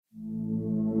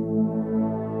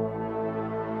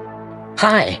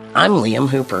Hi, I'm Liam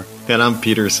Hooper. And I'm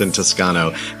Peterson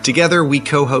Toscano. Together, we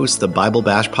co-host the Bible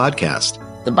Bash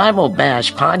podcast. The Bible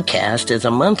Bash podcast is a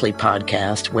monthly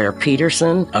podcast where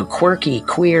Peterson, a quirky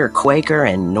queer Quaker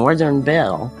and Northern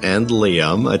belle, and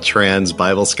Liam, a trans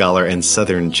Bible scholar and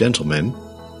Southern gentleman,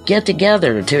 get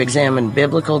together to examine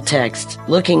biblical texts,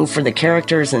 looking for the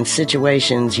characters and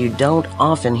situations you don't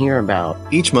often hear about.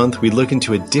 Each month, we look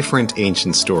into a different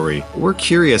ancient story. We're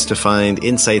curious to find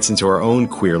insights into our own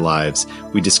queer lives.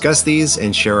 We discuss these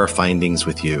and share our findings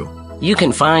with you. You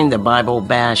can find the Bible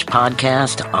Bash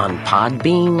podcast on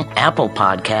Podbean, Apple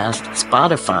Podcasts,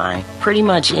 Spotify, pretty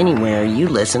much anywhere you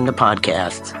listen to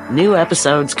podcasts. New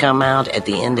episodes come out at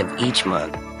the end of each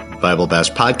month. Bible Bash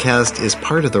podcast is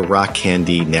part of the Rock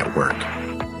Candy Network.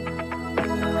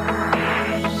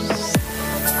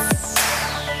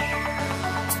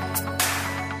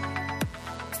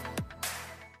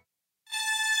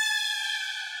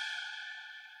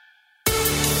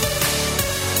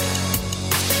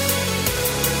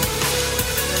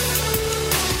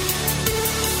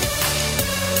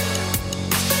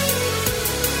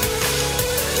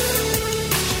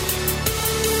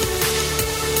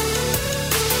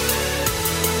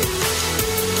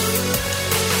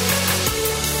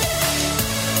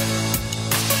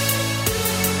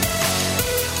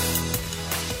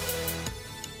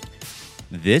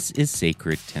 This is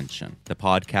Sacred Tension, the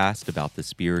podcast about the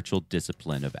spiritual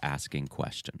discipline of asking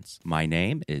questions. My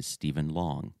name is Stephen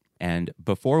Long, and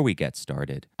before we get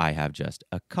started, I have just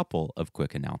a couple of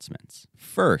quick announcements.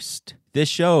 First, this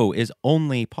show is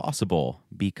only possible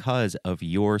because of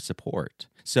your support.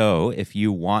 So if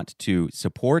you want to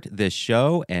support this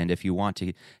show and if you want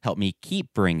to help me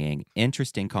keep bringing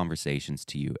interesting conversations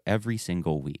to you every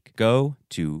single week, go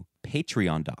to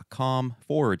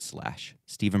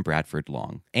patreon.com/Stephen Bradford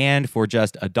Long. And for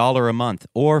just $1 a month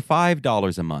or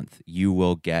 $5 a month, you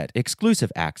will get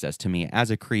exclusive access to me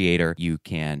as a creator. You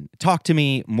can talk to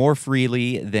me more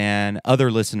freely than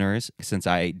other listeners. Since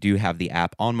I do have the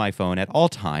app on my phone at all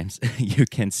times, you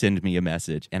can send me a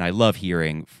message. And I love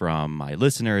hearing from my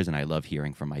listeners and I love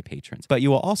hearing from my patrons. But you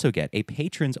will also get a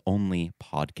patrons-only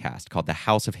podcast called The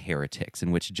House of Heretics, in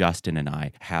which Justin and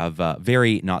I have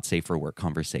very not safe for work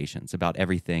conversations about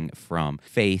everything from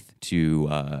faith to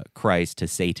Christ to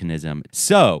Satanism.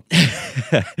 So,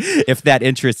 if that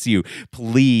interests you,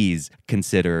 please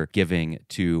consider giving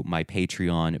to my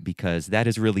Patreon, because that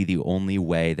is really the only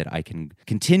way that I can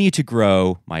continue to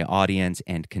grow my audience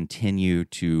and continue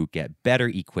to get better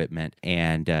equipment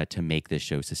and to make this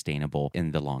show sustainable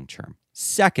in the long term.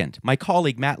 Second, my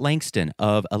colleague Matt Langston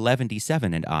of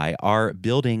 11D7 and I are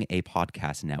building a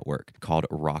podcast network called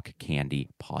Rock Candy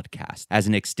Podcast as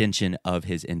an extension of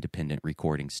his independent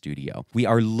recording studio. We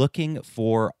are looking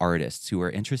for artists who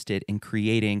are interested in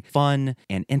creating fun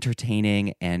and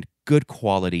entertaining and good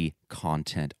quality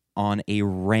content on a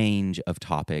range of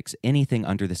topics, anything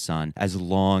under the sun, as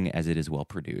long as it is well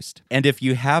produced. And if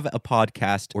you have a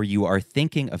podcast or you are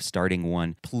thinking of starting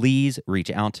one, please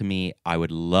reach out to me. I would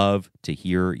love to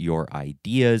hear your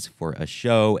ideas for a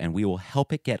show, and we will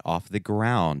help it get off the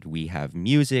ground. We have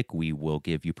music. We will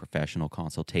give you professional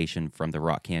consultation from the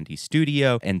Rock Candy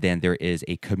studio, and then there is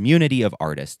a community of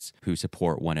artists who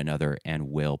support one another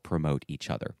and will promote each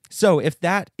other. So if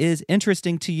that is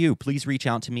interesting to you, please reach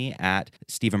out to me at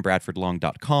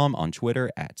StephenBradfordLong.com, on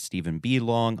Twitter at Stephen B.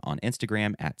 Long, on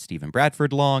Instagram at Stephen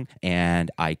Bradford Long,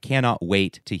 and I cannot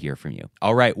wait to hear from you.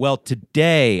 All right, well,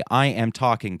 today I am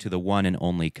talking to the one and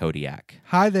only Kodiak.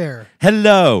 Hi there.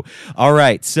 Hello. All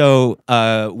right, so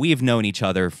we've known each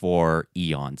other for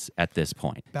eons at this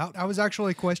point. I was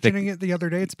actually questioning it the other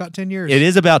day. It's about 10 years. It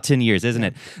is about 10 years, isn't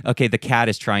it? Okay, the cat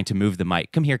is trying to move the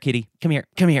mic. Come here, kitty. Come here.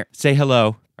 Come here. Say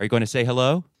hello. Are you going to say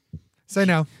hello? Say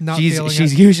no, not she's feeling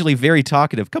She's it. usually very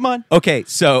talkative. Come on. Okay,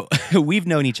 so we've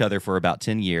known each other for about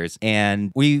 10 years,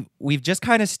 and we've just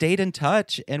kind of stayed in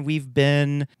touch, and we've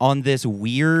been on this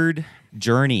weird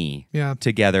journey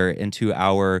together into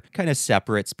our kind of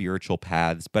separate spiritual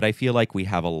paths, but I feel like we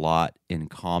have a lot in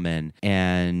common,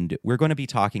 and we're going to be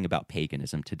talking about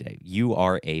paganism today. You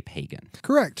are a pagan.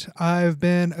 Correct. I've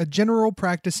been a general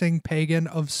practicing pagan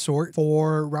of sort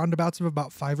for roundabouts of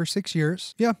about 5 or 6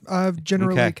 years. Yeah, I've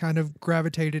generally kind of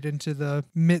gravitated into the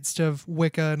midst of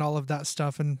Wicca and all of that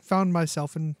stuff and found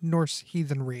myself in Norse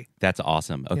heathenry. That's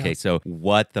awesome. Okay, so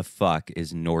what the fuck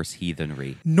is Norse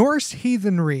heathenry? Norse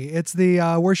heathenry. It's the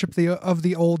worship of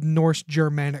the old Norse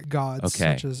Germanic gods,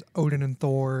 such as Odin and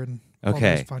Thor and All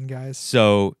Okay. those fun guys.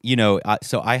 So,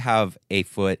 so I have a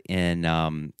foot in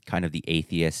kind of the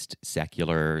atheist,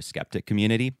 secular, skeptic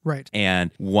community. Right.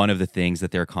 And one of the things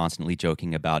that they're constantly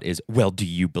joking about is, well, do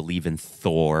you believe in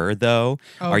Thor, though?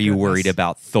 Oh, Are you goodness. worried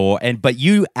about Thor? But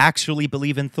you actually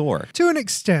believe in Thor. To an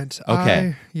extent.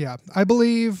 Okay. I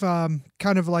believe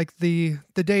kind of like the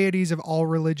deities of all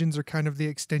religions are kind of the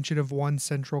extension of one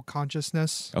central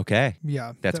consciousness. Okay.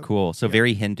 Yeah. That's cool. So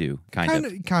very Hindu, kind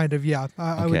of. Kind of, yeah.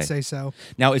 I would Okay. say so.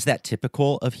 Now, is that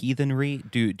typical of heathenry?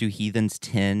 Do heathens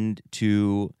tend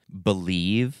to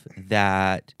believe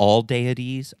that all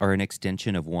deities are an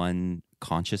extension of one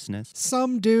consciousness?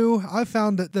 Some do. I've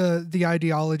found that the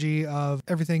ideology of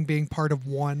everything being part of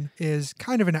one is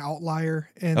kind of an outlier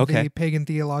in Okay. the pagan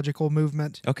theological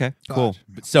movement. Okay, But- cool.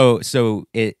 So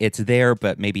it's there,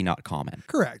 but maybe not common.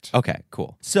 Correct. Okay,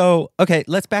 cool. So, okay,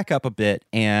 let's back up a bit,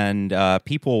 and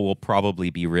people will probably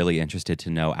be really interested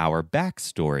to know our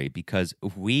backstory because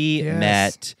we Yes.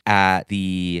 met at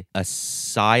the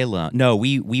asylum. No,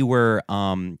 we were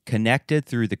connected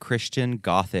through the Christian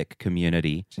Gothic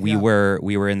community. Yeah.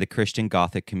 We were in the Christian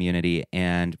Gothic community,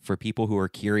 and for people who are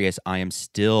curious, I am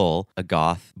still a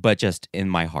goth, but just in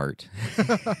my heart.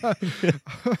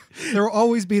 There will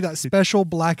always be that special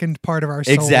blackened part of our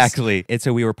souls. Exactly. And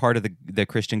so we were part of the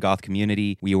Christian Goth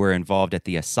community. We were involved at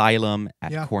the Asylum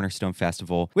at Yeah. Cornerstone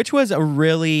Festival, which was a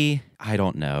really, I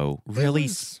don't know, really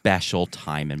was- special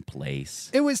time and place.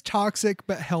 It was toxic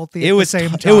but healthy It at was the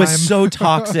same to- time. It was so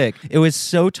toxic. It was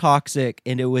so toxic,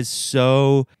 and it was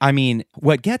so. I mean,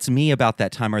 what gets me about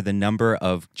that time are the number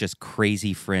of just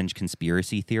crazy fringe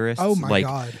conspiracy theorists. Oh my like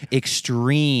God.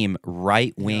 extreme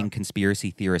right wing Yeah.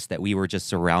 conspiracy theorists that we were just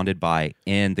surrounded by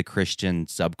in the Christian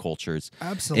subcultures.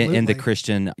 Absolutely. In the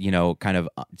Christian, kind of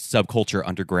subculture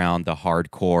underground, the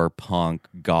hardcore punk,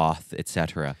 goth,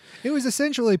 etc. It was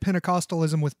essentially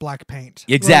Pentecostalism with black paint.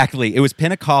 Exactly. It was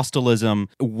Pentecostalism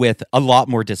with a lot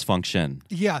more dysfunction.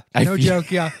 Yeah, I no feel-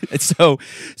 joke. Yeah, So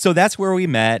that's where we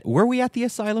met. Were we at the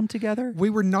asylum together? we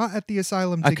were not at the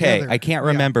asylum Okay, together. I can't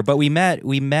Yeah. remember, but we met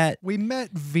We met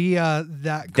via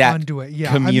that that conduit. Yeah,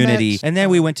 I community, met- and then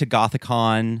we went to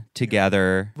Gothicon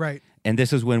together. right. And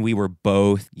this is when we were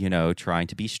both, trying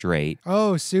to be straight.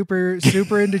 Oh, super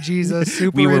into Jesus,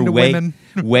 super We were into way, women.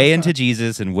 way into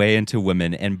Jesus and way into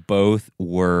women, and both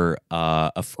were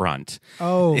a front.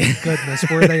 Oh goodness,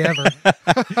 were they ever?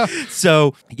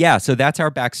 So that's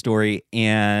our backstory,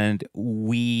 and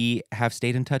we have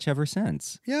stayed in touch ever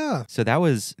since. Yeah. So that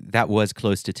was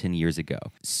close to 10 years ago.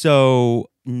 So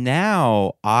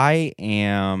now I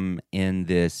am in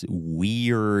this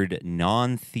weird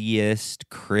non-theist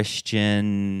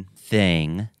Christian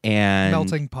thing, and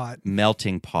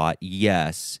melting pot.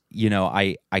 Yes.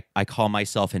 I call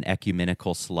myself an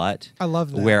ecumenical slut. I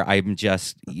love that. Where I'm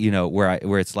just,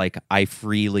 where it's like I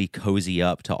freely cozy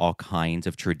up to all kinds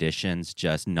of traditions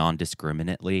just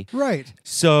non-discriminately. Right.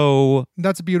 So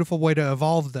That's a beautiful way to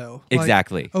evolve, though. Like,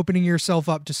 exactly. opening yourself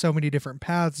up to so many different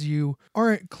paths, you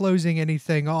aren't closing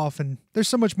anything off, and there's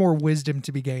so much more wisdom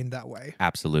to be gained that way.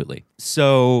 Absolutely.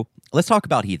 So let's talk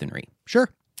about heathenry. Sure.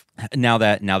 Now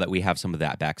that we have some of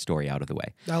that backstory out of the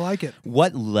way. I like it.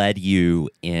 What led you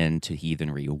into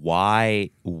heathenry? Why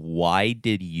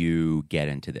did you get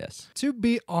into this? To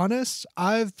be honest,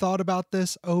 I've thought about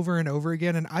this over and over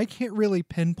again, and I can't really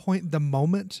pinpoint the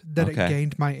moment that it Okay.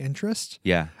 gained my interest.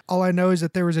 Yeah. All I know is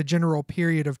that there was a general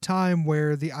period of time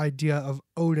where the idea of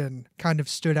Odin kind of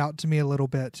stood out to me a little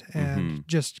bit, and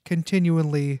just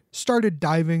continually started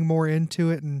diving more into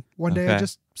it. And one day I Okay.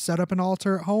 just set up an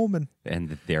altar at home, and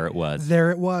And there it was.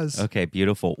 there it was. Okay,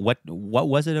 beautiful. What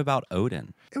was it about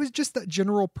Odin? It was just that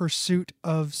general pursuit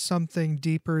of something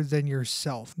deeper than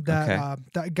yourself. That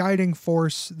that guiding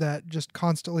force that just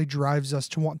constantly drives us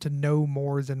to want to know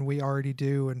more than we already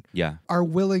do, and Yeah. our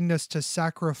willingness to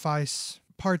sacrifice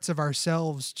parts of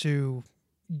ourselves to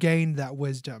gain that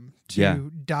wisdom, to Yeah.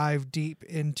 dive deep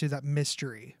into that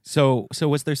mystery. So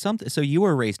was there something? So you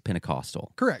were raised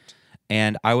Pentecostal, Correct.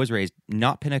 and I was raised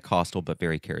not Pentecostal but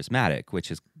very charismatic,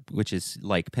 which is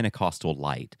like Pentecostal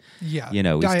light. Yeah. We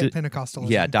Diet Pentecostalism.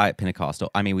 Yeah, diet Pentecostal.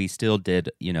 I mean, we still did,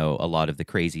 a lot of the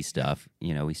crazy stuff.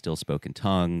 We still spoke in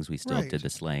tongues. We still Right. did the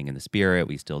slaying in the spirit.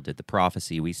 We still did the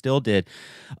prophecy. We still did,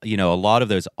 a lot of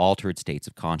those altered states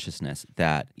of consciousness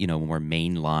that, more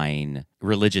mainline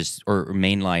religious or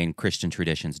mainline Christian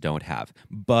traditions don't have.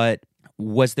 But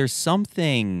was there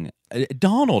something?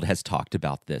 Donald has talked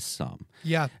about this some.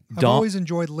 Yeah. I've Don't- always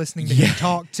enjoyed listening to Yeah. him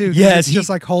talk too. 'Cause Yes, It's just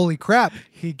like, holy crap.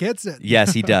 He gets it.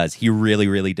 Yes, he does. He really,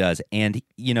 really does. And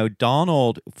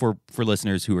Donald, for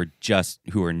listeners who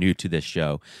are new to this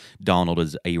show, Donald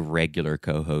is a regular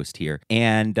co-host here,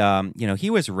 and he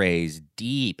was raised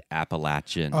deep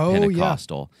Appalachian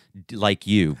Pentecostal, like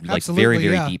you, like very,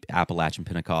 very deep Appalachian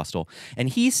Pentecostal. And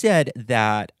he said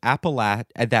that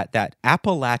that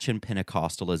Appalachian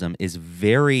Pentecostalism is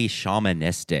very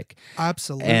shamanistic,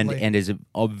 absolutely, and is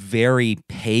a very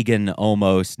pagan,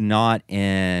 almost, not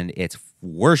in its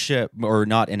worship or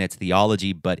not in its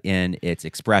theology, but in its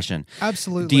expression.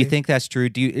 Absolutely. Do you think that's true?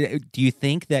 Do you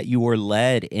think that you were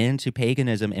led into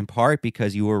paganism in part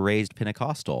because you were raised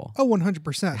Pentecostal? Oh,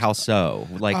 100%. How so?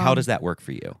 Like, how does that work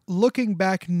for you? Looking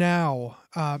back now,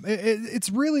 it's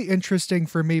really interesting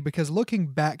for me because looking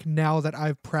back now that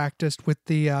I've practiced with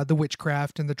the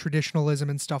witchcraft and the traditionalism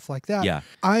and stuff like that,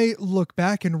 I look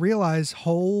back and realize,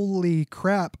 holy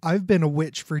crap, I've been a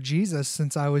witch for Jesus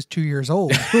since I was 2 years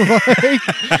old.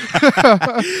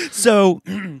 So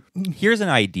here's an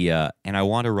idea, and I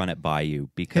want to run it by you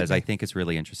because I think it's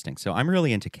really interesting. So I'm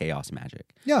really into chaos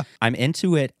magic. Yeah. I'm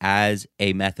into it as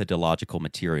a methodological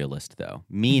materialist, though,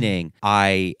 meaning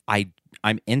I'm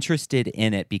interested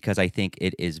in it because I think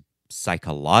it is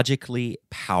psychologically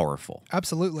powerful.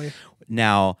 Absolutely.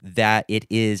 Now, that it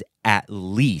is at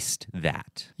least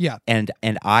that. Yeah. And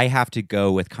I have to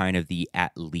go with kind of the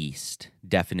at least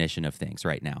definition of things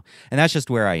right now. And that's just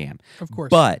where I am. Of course.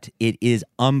 But it is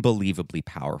unbelievably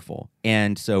powerful.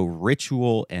 And so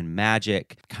ritual and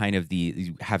magic, kind of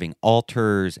the having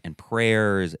altars and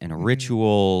prayers and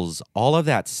rituals, all of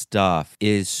that stuff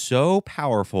is so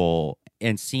powerful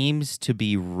and seems to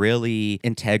be really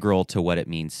integral to what it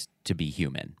means to be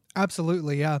human.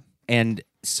 Absolutely, yeah. And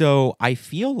so I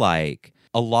feel like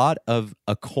a lot of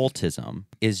occultism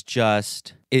is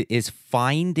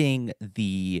finding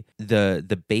the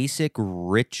basic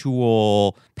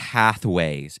ritual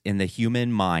pathways in the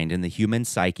human mind and the human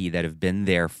psyche that have been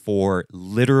there for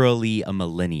literally a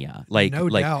millennia,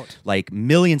 like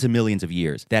millions and millions of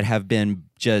years, that have been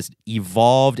just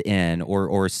evolved in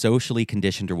or socially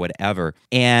conditioned or whatever,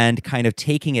 and kind of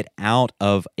taking it out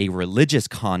of a religious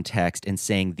context and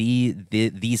saying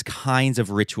these kinds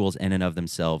of rituals in and of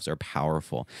themselves are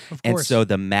powerful. And so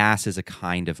the Mass is a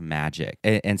kind of magic.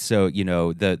 And so,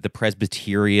 the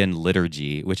Presbyterian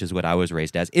liturgy, which is what I was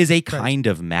raised as, is a kind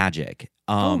of magic.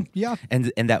 And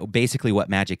that basically what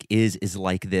magic is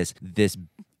like this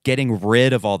getting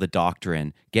rid of all the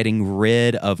doctrine, getting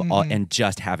rid of all, and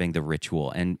just having the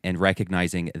ritual, and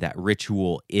recognizing that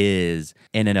ritual is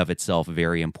in and of itself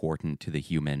very important to the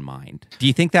human mind. Do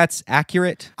you think that's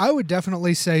accurate? I would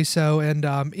definitely say so.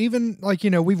 And even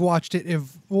we've watched it.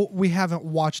 We haven't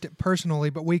watched it personally,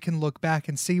 but we can look back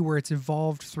and see where it's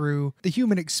evolved through the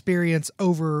human experience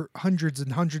over hundreds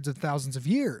and hundreds of thousands of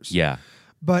years. Yeah.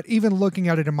 But even looking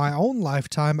at it in my own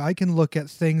lifetime, I can look at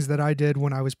things that I did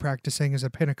when I was practicing as a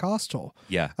Pentecostal.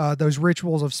 Yeah. Those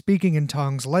rituals of speaking in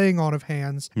tongues, laying on of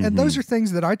hands. And those are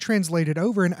things that I translated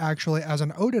over and actually as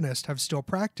an Odinist have still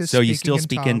practiced. So you still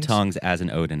speak in tongues as an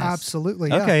Odinist?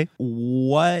 Absolutely, yeah. Okay.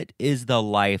 What is the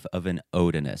life of an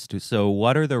Odinist? So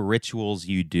what are the rituals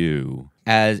you do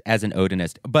as an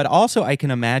Odinist? But also I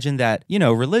can imagine that,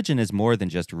 religion is more than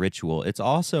just ritual. It's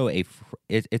also a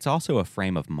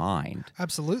frame of mind.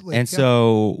 Absolutely. And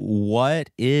so what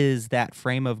is that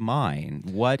frame of mind?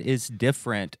 What is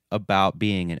different about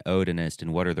being an Odinist,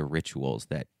 and what are the rituals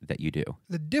that you do?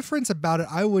 The difference about it,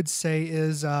 I would say,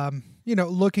 is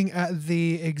looking at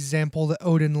the example that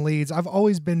Odin leads, I've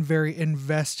always been very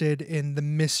invested in the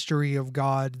mystery of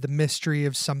God, the mystery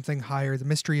of something higher, the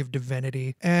mystery of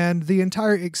divinity. And the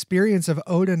entire experience of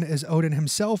Odin is Odin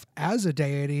himself as a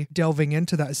deity delving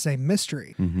into that same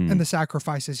mystery and the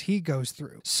sacrifices he goes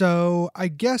through. So I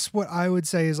guess what I would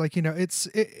say is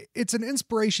it's an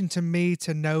inspiration to me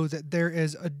to know that there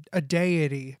is a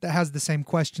deity that has the same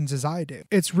questions as I do.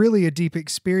 It's really a deep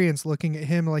experience looking at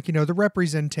him, the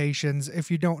representation.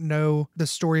 If you don't know the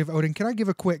story of Odin, can I give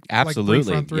a quick brief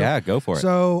run through? Yeah, go for it.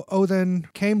 So Odin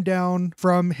came down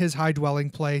from his high dwelling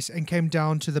place and came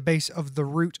down to the base of the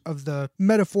root of the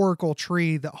metaphorical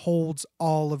tree that holds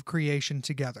all of creation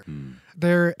together.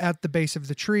 There at the base of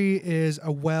the tree is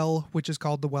a well, which is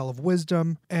called the Well of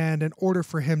Wisdom. And in order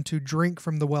for him to drink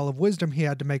from the Well of Wisdom, he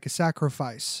had to make a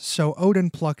sacrifice. So Odin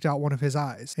plucked out one of his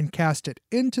eyes and cast it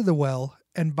into the well.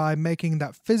 And by making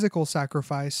that physical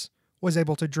sacrifice, was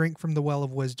able to drink from the Well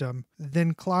of Wisdom,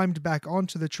 then climbed back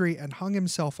onto the tree and hung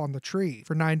himself on the tree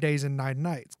for 9 days and 9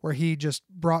 nights, where he just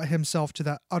brought himself to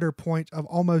that utter point of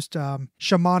almost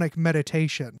shamanic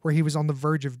meditation, where he was on the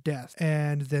verge of death.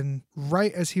 And then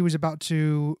right as he was about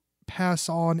to pass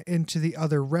on into the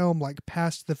other realm, like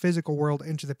past the physical world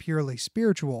into the purely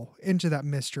spiritual, into that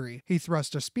mystery. He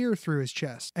thrust a spear through his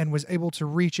chest and was able to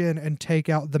reach in and take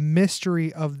out the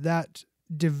mystery of that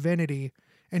divinity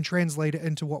and translate it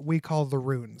into what we call the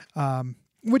rune.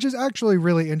 Which is actually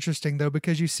really interesting, though,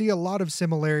 because you see a lot of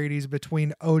similarities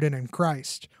between Odin and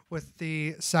Christ, with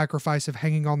the sacrifice of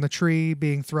hanging on the tree,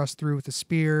 being thrust through with a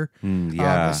spear,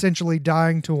 essentially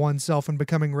dying to oneself and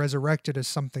becoming resurrected as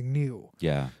something new.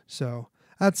 Yeah. So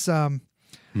that's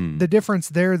the difference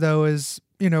there, though, is,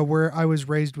 you know, where I was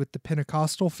raised with the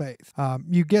Pentecostal faith.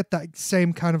 You get that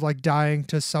same kind of like dying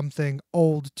to something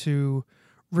old to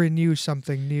renew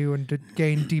something new and to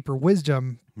gain deeper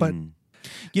wisdom, but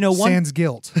you know, sans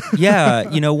guilt. Yeah,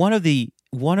 you know, one of the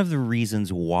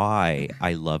reasons why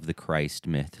I love the Christ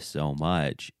myth so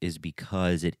much is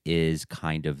because it is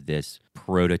kind of this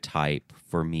prototype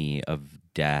for me of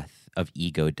death, of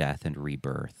ego death and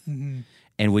rebirth. Mm-hmm.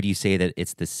 And would you say that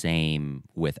it's the same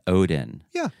with Odin?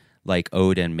 Yeah. Like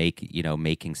Odin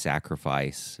making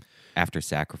sacrifice after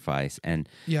sacrifice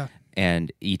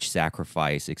and each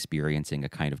sacrifice experiencing a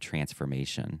kind of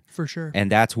transformation. For sure.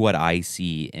 And that's what I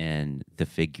see in the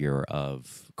figure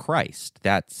of Christ.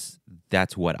 That's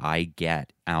what I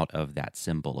get out of that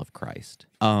symbol of Christ.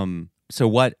 So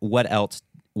what else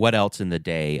in the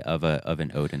day of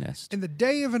an Odinist? In the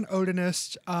day of an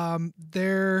Odinist,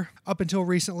 there up until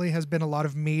recently has been a lot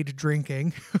of mead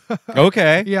drinking.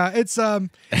 Okay. Yeah, it's a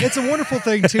wonderful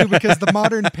thing too, because the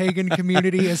modern pagan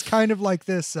community is kind of like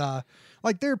this.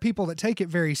 Like, there are people that take it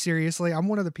very seriously. I'm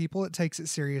one of the people that takes it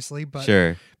seriously, but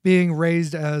Sure. being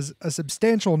raised as a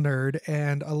substantial nerd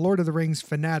and a Lord of the Rings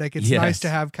fanatic, it's nice to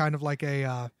have kind of like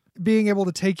a being able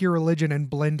to take your religion and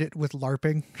blend it with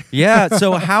LARPing. Yeah.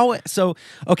 So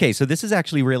this is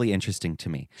actually really interesting to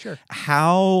me. Sure.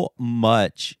 How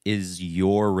much is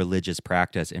your religious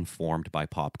practice informed by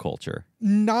pop culture?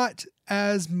 Not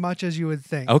as much as you would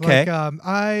think. Okay. Like,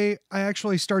 I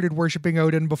actually started worshiping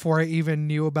Odin before I even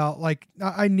knew about, like,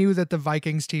 I knew that the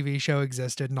Vikings TV show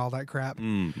existed and all that crap.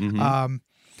 Mm-hmm.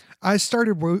 I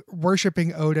started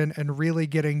worshiping Odin and really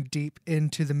getting deep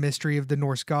into the mystery of the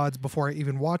Norse gods before I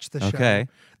even watched the show. Okay.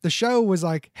 The show was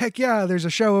like, heck yeah, there's a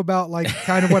show about like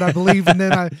kind of what I believe. And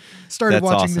then I started That's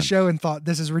watching awesome. the show and thought,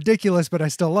 this is ridiculous, but I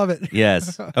still love it.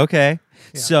 Yes. Okay.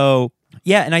 Yeah. So,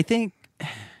 yeah, and I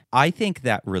think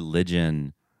that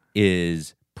religion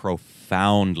is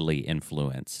profoundly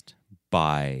influenced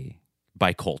by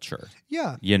culture.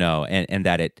 Yeah. You know, and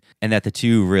that the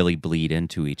two really bleed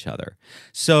into each other.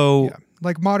 So Yeah.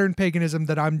 Like modern paganism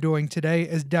that I'm doing today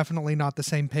is definitely not the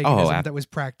same paganism that was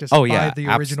practiced by the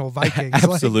original Vikings.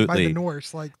 Absolutely. Like, by the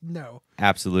Norse. Like, no.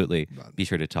 Absolutely. Be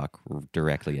sure to talk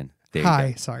directly in. There you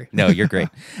Hi, go. sorry. No, you're great.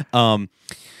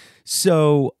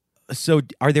 So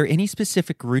are there any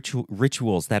specific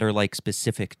rituals that are like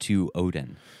specific to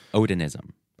Odinism?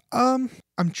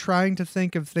 I'm trying to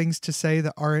think of things to say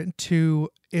that aren't too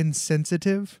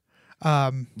insensitive.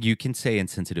 You can say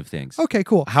insensitive things. Okay,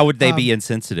 cool. How would they be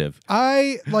insensitive?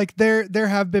 I like there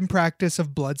have been practice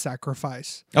of blood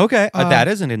sacrifice. Okay, that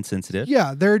isn't insensitive.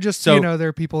 Yeah, they're just So- there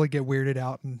are people that get weirded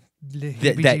out and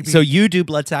So you do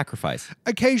blood sacrifice.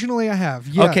 occasionally I have.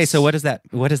 Yes. Okay, so what does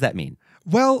that mean?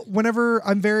 Well, whenever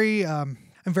I'm very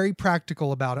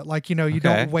practical about it. Like, you Okay.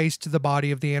 don't waste the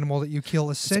body of the animal that you kill,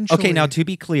 essentially. Okay, now to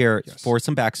be clear, Yes. for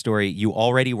some backstory, you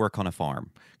already work on a farm.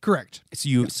 Correct.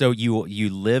 So you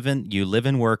live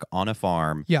and work on a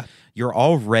farm. Yeah. You're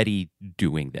already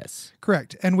doing this.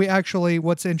 Correct. And we actually,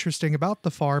 what's interesting about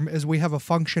the farm is we have a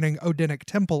functioning Odinic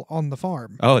temple on the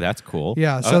farm. Oh, that's cool.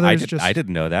 Yeah, so Oh, there's just- I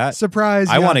didn't know that. Surprise.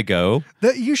 I yeah. want to go.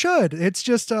 You should. It's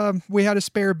just we had a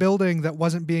spare building that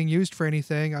wasn't being used for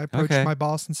anything. I approached Okay. my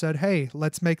boss and said, "Hey,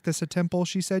 let's make this a temple."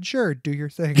 She said, "Sure, do your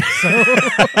thing." So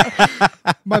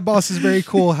my boss is very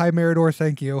cool. Hi, Meridor.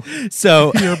 Thank you.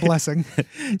 So You're a blessing.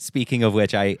 speaking of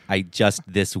which, I just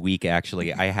this week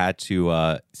actually I had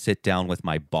to sit down with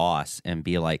my boss and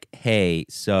be like, "Hey,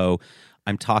 so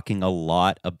I'm talking a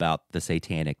lot about the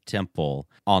Satanic Temple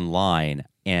online,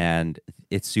 and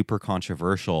it's super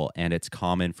controversial, and it's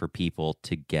common for people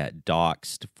to get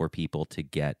doxxed, for people to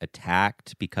get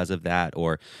attacked because of that,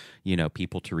 or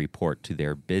people to report to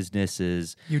their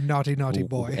businesses." You naughty, naughty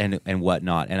boy. And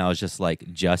whatnot. And I was just like,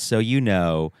 just so you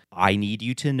know, I need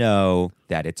you to know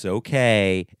that it's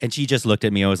okay. And she just looked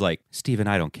at me and was like, "Steven,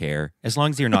 I don't care. As long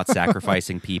as you're not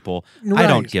sacrificing people, I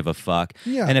don't Right. give a fuck.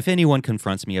 Yeah. And if anyone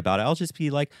confronts me about it, I'll just be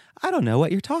like, I don't know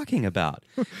what you're talking about."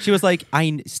 She was like,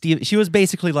 she was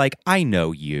basically like, "I know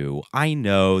know you. I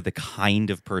know the kind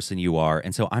of person you are,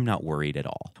 and so I'm not worried at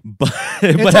all.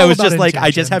 But I was just like,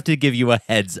 I just have to give you a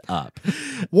heads up.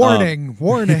 Warning.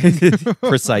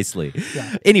 Precisely.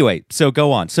 Yeah. Anyway, so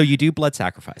go on. So you do blood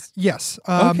sacrifice. Yes.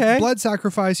 Okay. Blood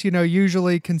sacrifice,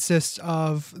 usually consists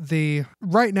of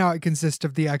right now it consists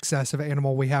of the excess of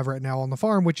animal we have right now on the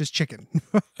farm, which is chicken.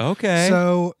 Okay.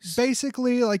 So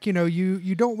basically, like,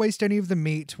 you don't waste any of the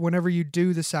meat. Whenever you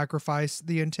do the sacrifice,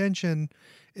 the intention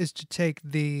is to take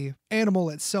the animal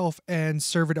itself and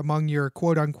serve it among your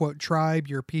quote unquote tribe,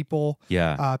 your people,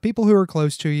 people who are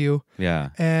close to you. Yeah.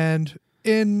 And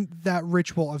in that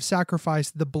ritual of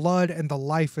sacrifice, the blood and the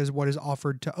life is what is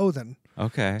offered to Odin.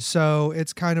 Okay. So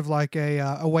it's kind of like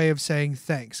a way of saying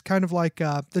thanks, kind of like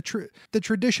the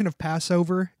tradition of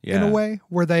Passover in a way,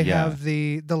 where they have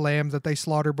the lamb that they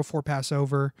slaughter before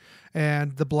Passover,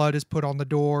 and the blood is put on the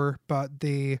door, but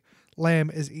the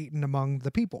lamb is eaten among the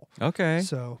people. Okay.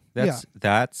 So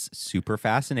that's super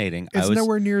fascinating. It's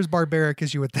nowhere near as barbaric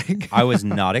as you would think. I was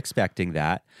not expecting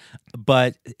that.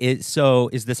 But is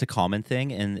this a common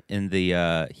thing in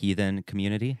the heathen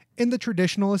community? In the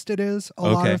traditionalist, it is. A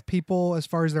lot of people, as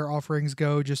far as their offerings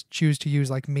go, just choose to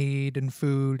use like mead and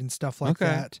food and stuff like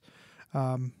that.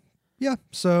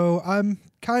 So I'm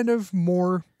kind of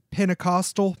more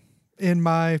Pentecostal in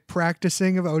my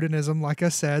practicing of Odinism, like I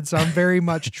said, so I'm very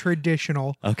much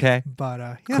traditional. Okay.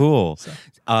 But cool.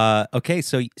 Okay,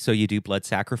 so you do blood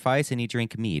sacrifice and you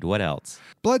drink mead. What else?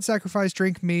 Blood sacrifice,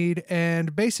 drink mead,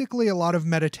 and basically a lot of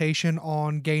meditation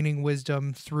on gaining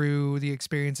wisdom through the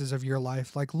experiences of your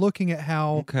life, like looking at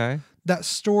how that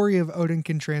story of Odin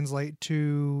can translate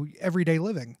to everyday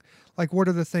living. Like, what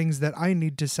are the things that I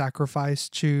need to sacrifice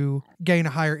to gain a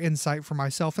higher insight for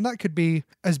myself? And that could be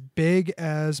as big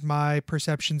as my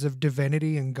perceptions of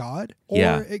divinity and God,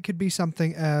 or it could be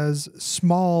something as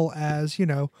small as,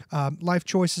 life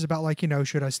choices about like,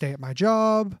 should I stay at my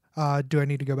job? Do I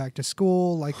need to go back to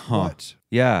school? Like what?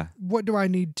 Yeah. What do I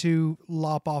need to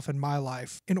lop off in my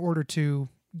life in order to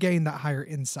gain that higher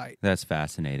insight? That's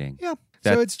fascinating. Yeah.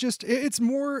 So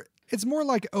it's more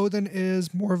like Odin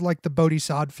is more of like the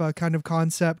Bodhisattva kind of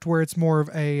concept, where it's more of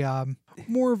an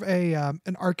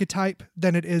archetype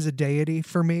than it is a deity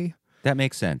for me. That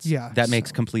makes sense. Yeah. That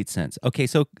makes complete sense. Okay,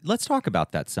 so let's talk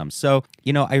about that some. So,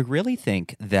 I really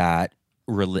think that,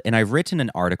 and I've written an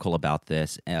article about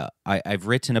this. I've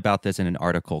written about this in an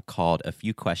article called A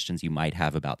Few Questions You Might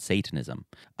Have About Satanism.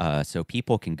 So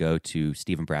people can go to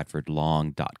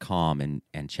StephenBradfordLong.com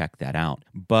and check that out.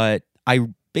 But I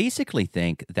basically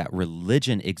think that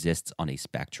religion exists on a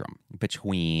spectrum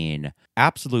between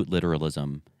absolute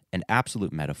literalism and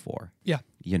absolute metaphor. Yeah.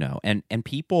 And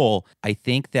people, I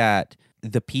think that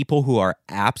the people who are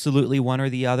absolutely one or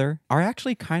the other are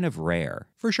actually kind of rare.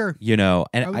 For sure. And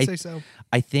I would say so.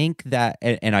 I think that,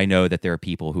 and I know that there are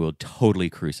people who will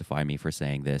totally crucify me for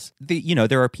saying this.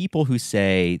 There are people who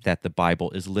say that the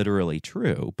Bible is literally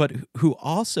true, but who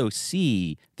also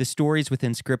see the stories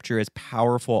within Scripture as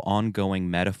powerful,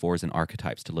 ongoing metaphors and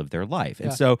archetypes to live their life.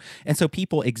 And so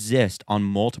people exist on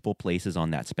multiple places on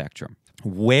that spectrum.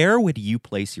 Where would you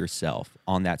place yourself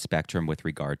on that spectrum with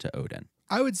regard to Odin?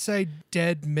 I would say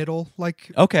dead middle.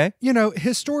 Like,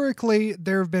 historically,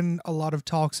 there have been a lot of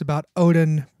talks about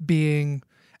Odin being,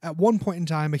 at one point in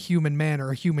time, a human man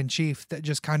or a human chief that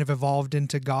just kind of evolved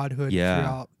into godhood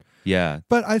throughout. Yeah.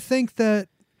 But I think that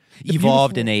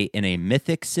evolved in a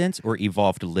mythic sense, or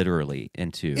evolved literally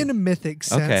into... In a mythic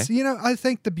sense. Okay. I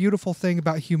think the beautiful thing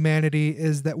about humanity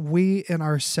is that we in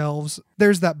ourselves,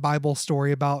 there's that Bible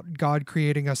story about God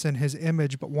creating us in his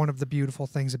image, but one of the beautiful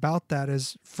things about that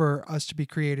is for us to be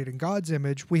created in God's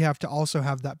image, we have to also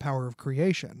have that power of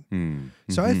creation. Mm-hmm.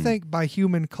 So I think by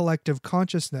human collective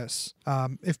consciousness,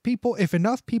 if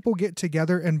enough people get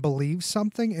together and believe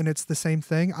something and it's the same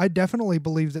thing, I definitely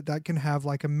believe that can have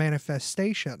like a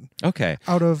manifestation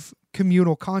out of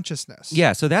communal consciousness.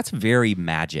 Yeah, so that's very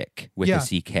magic with the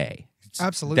CK.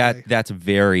 Absolutely. That's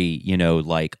very,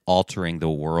 like altering the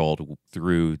world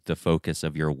through the focus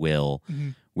of your will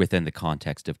within the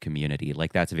context of community.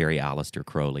 Like that's very Aleister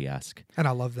Crowley-esque. And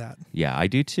I love that. Yeah, I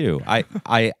do too. I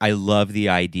love the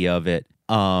idea of it.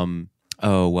 I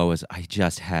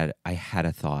had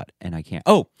a thought and I can't.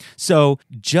 Oh, so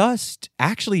just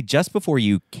before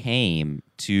you came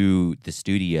to the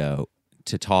studio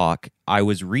to talk, I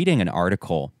was reading an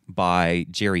article by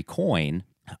Jerry Coyne.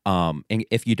 And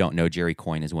if you don't know, Jerry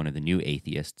Coyne is one of the new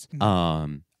atheists,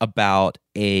 about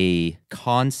a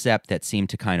concept that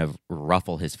seemed to kind of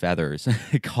ruffle his feathers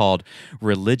called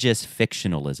religious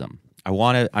fictionalism. I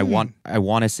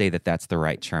want to say that that's the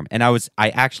right term. And I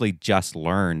actually just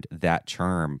learned that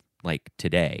term like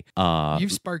today.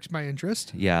 You've sparked my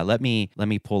interest. Yeah, let me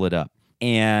pull it up.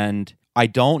 And I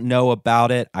don't know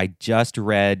about it. I just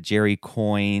read Jerry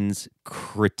Coyne's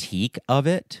critique of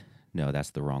it. No,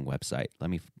 that's the wrong website. Let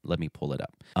me pull it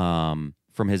up.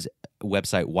 From his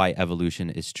website, Why Evolution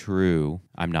is True.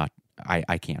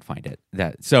 I can't find it.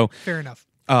 Fair enough.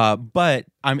 But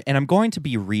I'm going to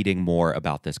be reading more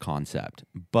about this concept.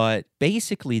 But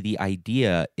basically, the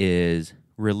idea is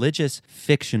religious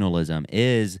fictionalism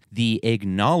is the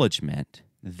acknowledgement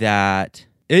that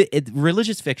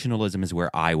religious fictionalism is where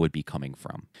I would be coming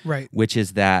from, right? Which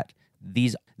is that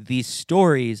these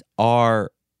stories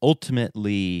are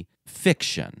ultimately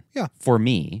fiction. Yeah. For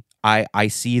me, I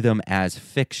see them as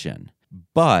fiction.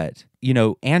 But,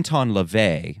 Anton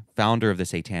LaVey, founder of the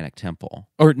Satanic Temple,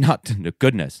 or not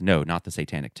the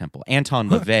Satanic Temple. Anton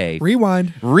LaVey.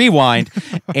 Rewind.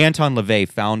 Anton LaVey,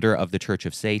 founder of the Church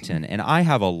of Satan. And I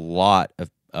have a lot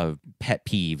of pet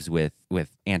peeves with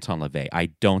Anton LaVey. I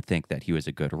don't think that he was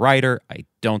a good writer. I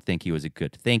don't think he was a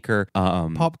good thinker.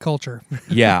 Pop culture.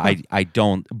 Yeah, I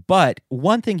don't. But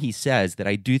one thing he says that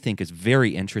I do think is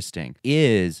very interesting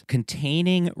is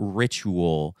containing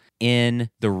ritual in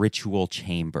the ritual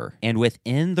chamber. And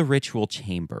within the ritual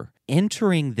chamber,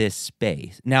 entering this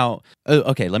space. Now,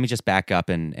 okay, let me just back up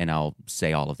and I'll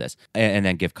say all of this and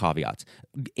then give caveats.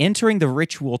 Entering the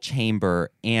ritual chamber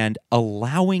and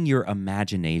allowing your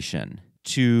imagination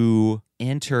to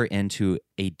enter into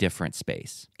a different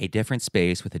space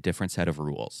with a different set of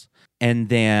rules, and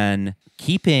then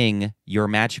keeping your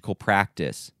magical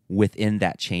practice within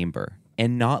that chamber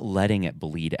and not letting it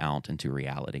bleed out into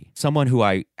reality. Someone who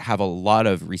I have a lot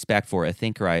of respect for, a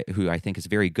thinker who I think is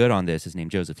very good on this, is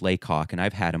named Joseph Laycock, and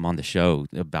I've had him on the show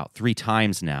about 3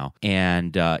 times now.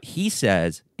 And he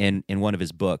says in one of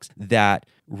his books that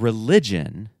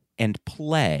religion and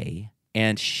play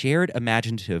and shared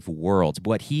imaginative worlds,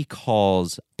 what he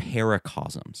calls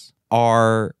paracosms,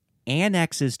 are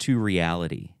annexes to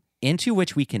reality into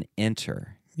which we can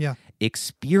enter,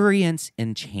 experience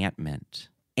enchantment,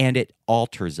 and it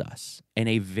alters us in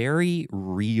a very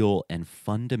real and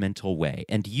fundamental way.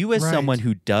 And you, as someone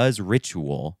who does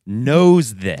ritual,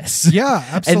 knows this. Yeah,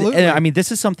 absolutely. And I mean,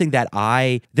 this is something that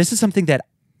I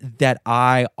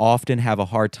often have a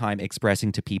hard time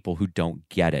expressing to people who don't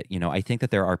get it. I think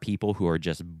that there are people who are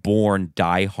just born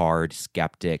diehard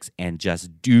skeptics and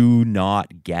just do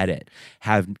not get it,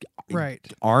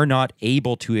 are not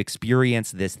able to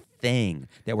experience this thing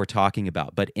that we're talking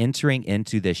about. But entering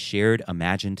into this shared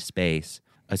imagined space,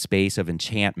 a space of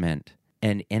enchantment,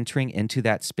 and entering into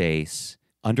that space,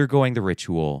 undergoing the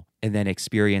ritual, and then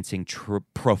experiencing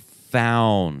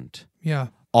profound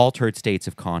altered states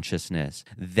of consciousness,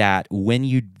 that when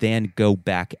you then go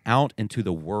back out into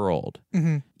the world,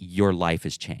 your life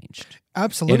is changed.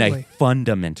 Absolutely. In a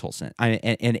fundamental sense,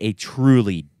 in a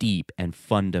truly deep and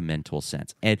fundamental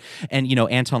sense. And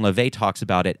Anton LaVey talks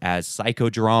about it as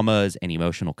psychodramas and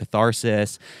emotional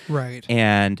catharsis. Right.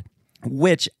 And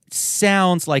which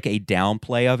sounds like a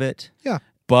downplay of it. Yeah.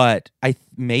 But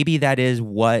maybe that is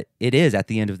what it is at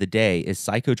the end of the day, is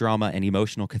psychodrama and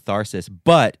emotional catharsis.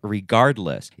 But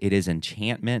regardless, it is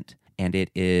enchantment and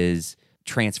it is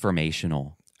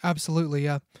transformational. Absolutely,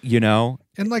 yeah.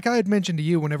 And like I had mentioned to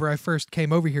you whenever I first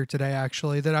came over here today,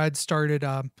 actually, that I'd started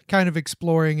kind of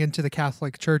exploring into the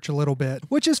Catholic Church a little bit,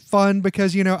 which is fun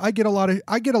because, I get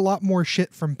a lot more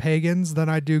shit from pagans than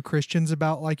I do Christians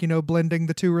about, blending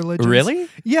the two religions. Really?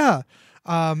 Yeah.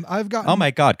 I've got. Oh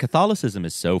my God, Catholicism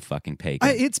is so fucking pagan.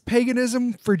 It's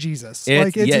paganism for Jesus.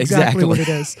 It's exactly what it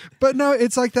is. But no,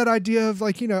 it's like that idea of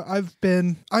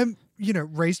I'm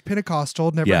raised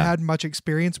Pentecostal, never had much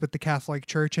experience with the Catholic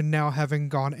Church, and now having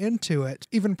gone into it,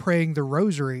 even praying the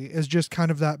rosary is just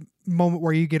kind of that moment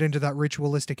where you get into that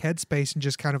ritualistic headspace and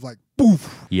just kind of like,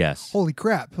 poof. Yes. Holy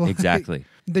crap. Exactly.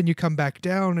 Then you come back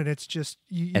down and it's just...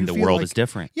 and the world is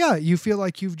different. Yeah, you feel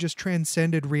like you've just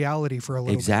transcended reality for a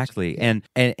little bit. Yeah.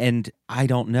 And I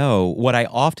don't know. What I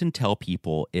often tell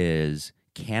people is,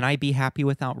 can I be happy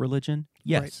without religion?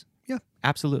 Yes. Right. Yeah.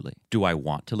 Absolutely. Do I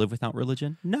want to live without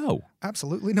religion? No.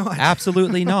 Absolutely not.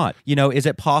 Absolutely not. Is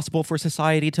it possible for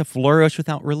society to flourish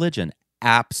without religion?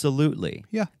 Absolutely.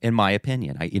 Yeah. In my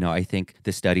opinion. I think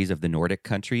the studies of the Nordic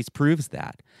countries proves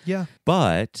that. Yeah.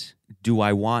 But do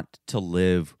I want to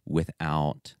live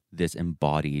without this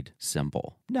embodied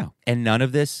symbol? No. And none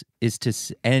of this is to...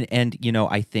 And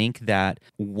I think that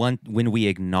when we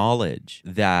acknowledge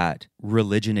that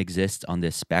religion exists on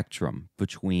this spectrum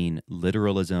between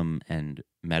literalism and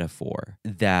metaphor,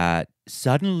 that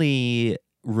suddenly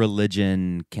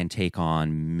religion can take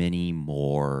on many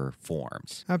more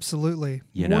forms. Absolutely.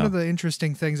 You One know? of the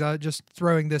interesting things, just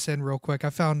throwing this in real quick, I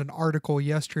found an article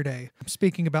yesterday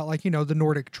speaking about the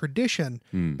Nordic tradition.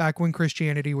 Back when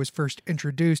Christianity was first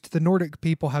introduced, the Nordic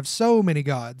people have so many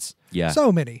gods. Yeah.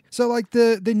 So many. So like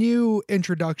the new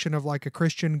introduction of like a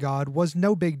Christian god was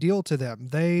no big deal to them.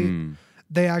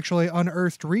 They actually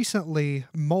unearthed recently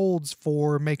molds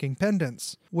for making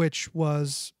pendants, which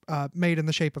was made in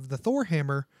the shape of the Thor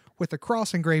hammer with a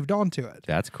cross engraved onto it.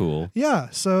 That's cool. Yeah.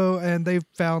 So, and they've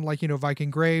found Viking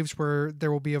graves where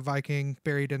there will be a Viking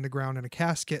buried in the ground in a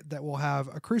casket that will have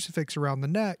a crucifix around the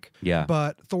neck. Yeah.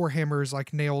 But Thor hammers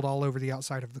nailed all over the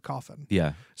outside of the coffin.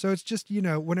 Yeah. So it's just,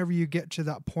 whenever you get to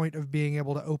that point of being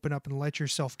able to open up and let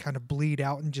yourself kind of bleed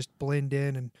out and just blend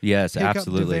in and Yes, pick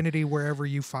absolutely. up divinity wherever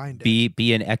you find it.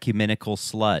 Be an ecumenical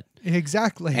slut.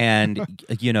 Exactly. And,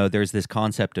 there's this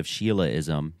concept of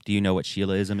Sheilaism. Do you know what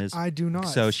Sheilaism is? I do not.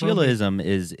 So Sheilaism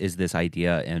is this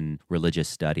idea in religious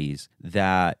studies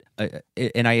that,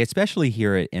 and I especially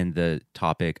hear it in the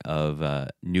topic of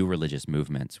new religious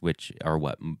movements, which are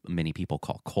what many people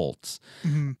call cults.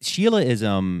 Mhm.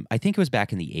 Sheilaism, I think it was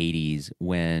back in the 80s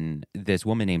when this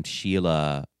woman named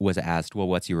Sheila was asked, well,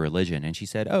 what's your religion? And she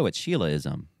said, oh, it's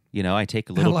Sheilaism. I take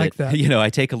a little like bit, that. I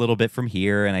take a little bit from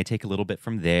here and I take a little bit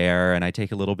from there and I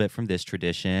take a little bit from this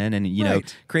tradition and,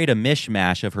 Right. create a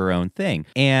mishmash of her own thing.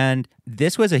 And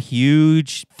this was a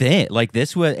huge thing. Like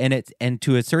this was, and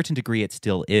to a certain degree, it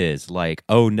still is like,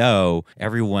 oh no,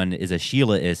 everyone is a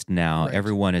Sheilaist now. Right.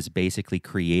 Everyone is basically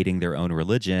creating their own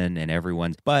religion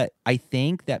but I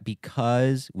think that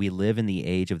because we live in the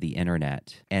age of the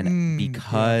internet and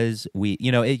because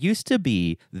it used to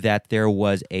be that there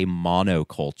was a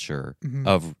monoculture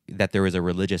that there was a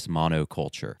religious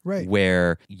monoculture Right.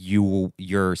 where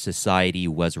your society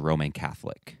was Roman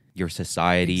Catholic. Your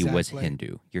society was Exactly.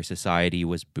 Hindu. Your society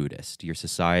was Buddhist. Your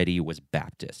society was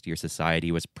Baptist. Your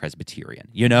society was Presbyterian,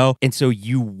 And so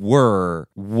you were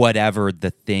whatever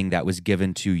the thing that was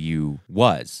given to you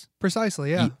was. Precisely,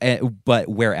 yeah. But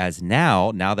whereas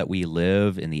now that we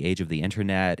live in the age of the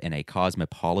internet in a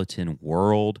cosmopolitan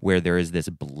world where there is this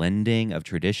blending of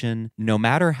tradition,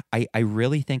 I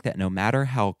really think that no matter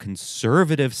how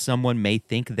conservative someone may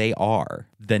think they are,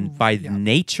 then by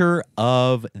nature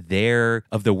of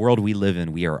the world we live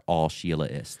in, we are all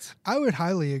Sheilaists. I would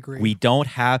highly agree. We don't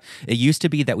have, it used to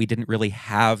be that we didn't really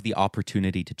have the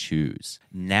opportunity to choose.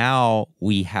 Now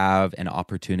we have an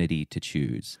opportunity to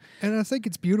choose. And I think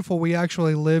it's beautiful. We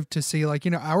actually live to see,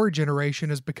 our generation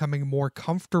is becoming more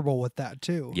comfortable with that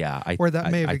too. Yeah, where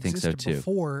that may have I think so existed too.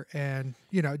 before, and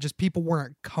just people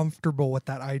weren't comfortable with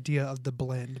that idea of the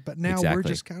blend. But now we're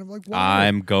Exactly. just kind of like, wow,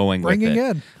 I'm going with bringing it.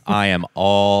 in. I am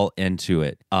all into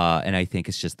it, and I think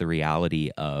it's just the reality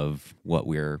of what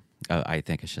we're. I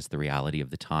think it's just the reality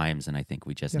of the times, and I think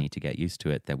we just need to get used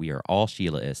to it, that we are all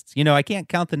Sheilaists. I can't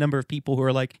count the number of people who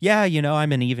are like, yeah,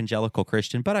 I'm an evangelical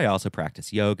Christian, but I also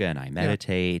practice yoga and I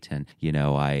meditate, and,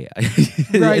 I...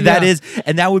 Right, that is,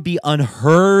 and that would be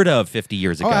unheard of 50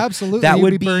 years ago. Oh, absolutely. That You'd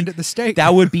would be burned at the stake.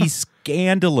 That would be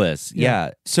scandalous. Yeah.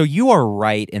 Yeah. So you are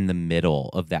right in the middle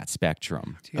of that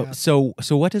spectrum. Yeah. So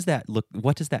what does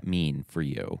that mean for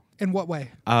you? In what way?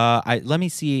 Let me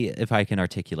see if I can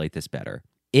articulate this better.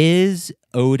 Is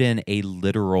Odin a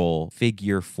literal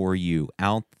figure for you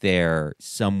out there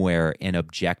somewhere in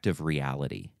objective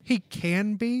reality? He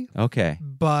can be, Okay.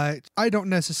 but I don't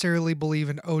necessarily believe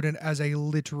in Odin as a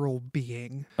literal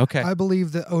being. Okay. I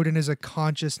believe that Odin is a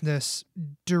consciousness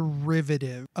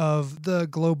derivative of the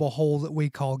global whole that we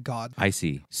call God. I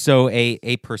see. So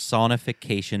a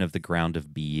personification of the ground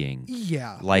of being.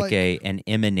 Yeah. Like an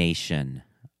emanation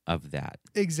of that.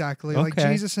 Exactly. Okay. Like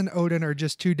Jesus and Odin are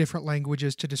just two different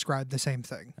languages to describe the same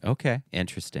thing. Okay.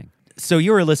 Interesting. So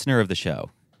you're a listener of the show.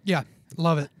 Yeah.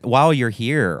 Love it. While you're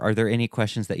here, are there any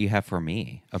questions that you have for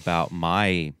me about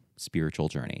my spiritual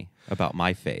journey, about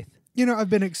my faith? I've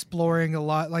been exploring a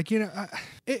lot.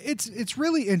 It's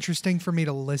really interesting for me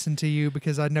to listen to you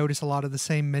because I notice a lot of the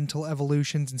same mental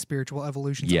evolutions and spiritual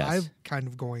evolutions Yes. I'm kind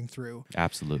of going through.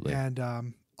 Absolutely. And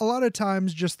a lot of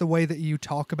times just the way that you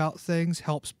talk about things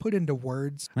helps put into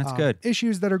words That's good.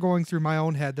 issues that are going through my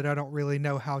own head that I don't really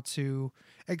know how to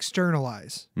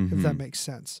externalize, if that makes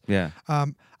sense. Yeah.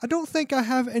 I don't think I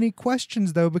have any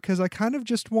questions though, because I kind of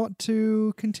just want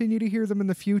to continue to hear them in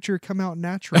the future come out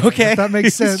naturally. Okay. If that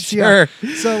makes sense. Sure.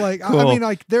 Yeah. So Cool. I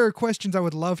mean, there are questions I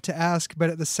would love to ask,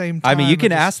 but at the same time, I mean, you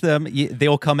can I just- ask them.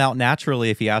 They'll come out naturally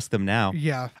if you ask them now.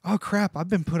 Yeah. Oh crap. I've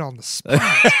been put on the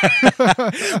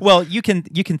spot. Well, you can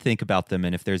think about them,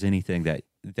 and if there's anything that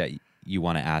you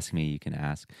want to ask me, you can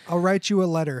ask. I'll write you a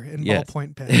letter in Yes.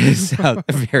 ballpoint pen. Sounds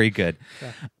very good.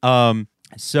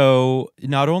 So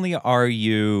not only are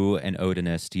you an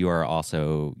Odinist, you are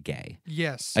also gay.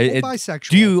 Yes.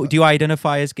 Bisexual. Do you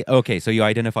identify as gay? Okay, so you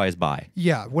identify as bi.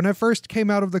 Yeah. When I first came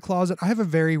out of the closet, I have a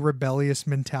very rebellious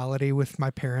mentality with my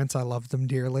parents. I love them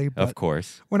dearly. But Of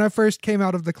course. when I first came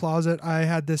out of the closet, I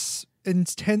had this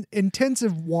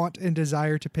intensive want and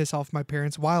desire to piss off my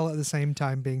parents while at the same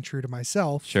time being true to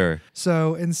myself. Sure.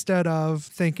 So instead of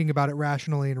thinking about it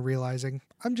rationally and realizing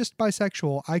I'm just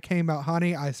bisexual, I came out,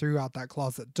 honey, I threw out that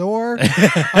closet door.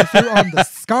 I threw on the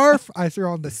scarf. I threw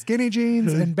on the skinny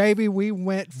jeans. And baby, we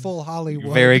went full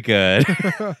Hollywood. Very good.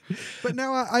 But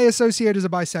now I associate as a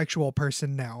bisexual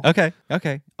person now.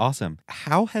 Okay. Awesome.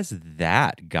 How has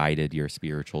that guided your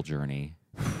spiritual journey?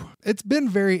 It's been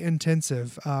very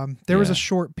intensive. There was a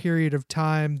short period of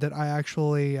time that I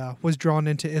actually was drawn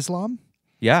into Islam.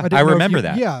 Yeah, I remember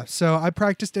that. Yeah, so I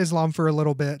practiced Islam for a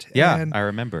little bit. Yeah, and I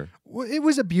remember. it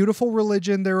was a beautiful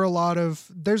religion. There's a lot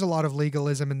of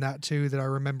legalism in that too that I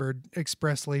remembered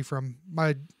expressly from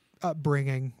my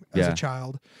upbringing as a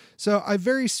child. So I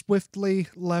very swiftly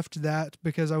left that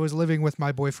because I was living with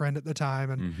my boyfriend at the time,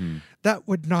 and that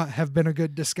would not have been a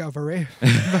good discovery.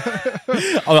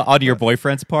 On your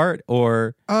boyfriend's part,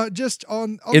 or just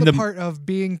on the part of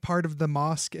being part of the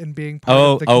mosque and being part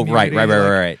of the community.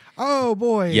 Right. Oh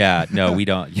boy. Yeah, no, we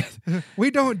don't. We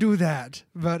don't do that.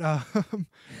 But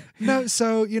no,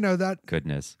 so that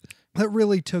Goodness. That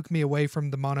really took me away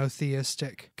from the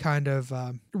monotheistic kind of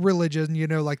religion,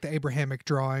 like the Abrahamic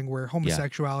drawing where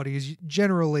homosexuality is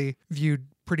generally viewed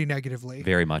pretty negatively.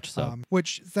 Very much so.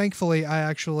 Which thankfully I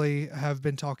actually have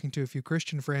been talking to a few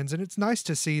Christian friends, and it's nice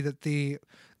to see that the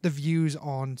views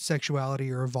on sexuality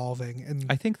are evolving in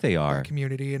I think they are. that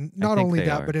community. And not only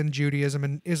that, but in Judaism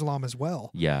and Islam as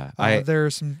well. Yeah. There are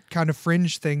some kind of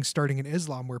fringe things starting in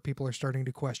Islam where people are starting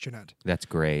to question it. That's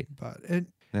great. But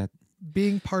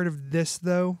being part of this,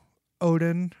 though,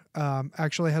 Odin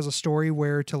actually has a story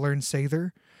where to learn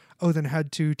Seidr, Odin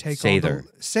had to take Seidr.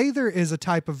 Seidr is a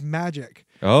type of magic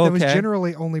that was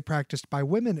generally only practiced by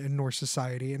women in Norse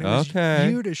society, and it was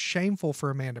viewed as shameful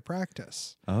for a man to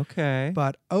practice. Okay.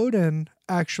 But Odin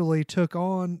actually took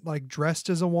on, dressed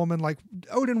as a woman.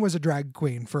 Odin was a drag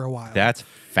queen for a while. That's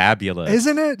fabulous.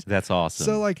 Isn't it? That's awesome.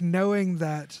 So, knowing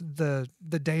that the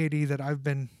deity that I've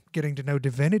been getting to know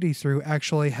divinity through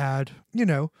actually had,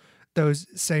 those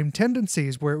same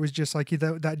tendencies where it was just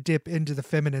that dip into the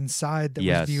feminine side that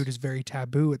was viewed as very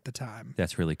taboo at the time.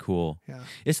 That's really cool. Yeah.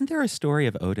 Isn't there a story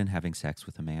of Odin having sex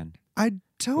with a man? I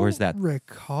don't or is that...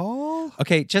 recall.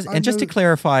 Okay, just to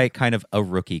clarify, kind of a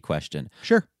rookie question.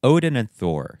 Sure. Odin and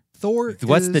Thor.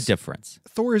 What's the difference?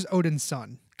 Thor is Odin's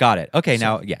son. Got it. Okay,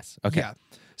 now, yes. Okay. Yeah.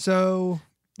 So...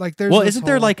 there's isn't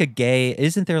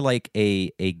there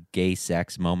a gay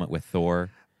sex moment with Thor?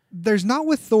 There's not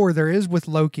with Thor. There is with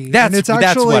Loki. That's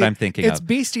what I'm thinking It's of.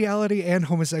 bestiality and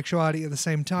homosexuality at the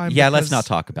same time. Yeah, let's not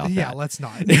talk about that. Yeah, let's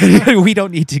not. We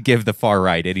don't need to give the far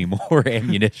right any more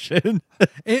ammunition.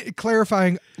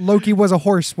 Clarifying, Loki was a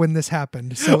horse when this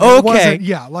happened. So okay. It wasn't,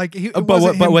 yeah,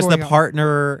 but was the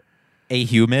partner a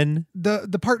human?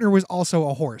 The partner was also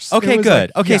a horse. Okay,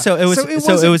 good. So it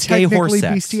was gay horse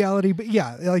sex. Bestiality, but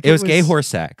yeah, it was gay horse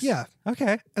sex. Yeah.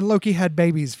 Okay. And Loki had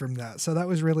babies from that, so that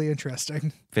was really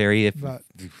interesting. Holy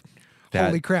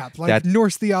crap!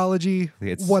 Norse theology.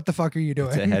 What the fuck are you doing?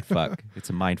 It's a head fuck. It's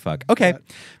a mind fuck. Okay,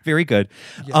 very good.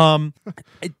 Yeah.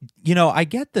 I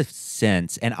get the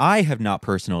sense, and I have not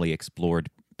personally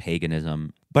explored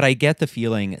paganism, but I get the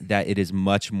feeling that it is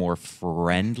much more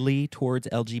friendly towards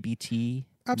LGBT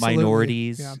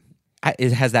minorities. Yeah.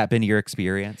 Has that been your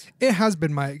experience? It has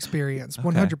been my experience,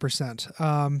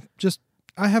 100%.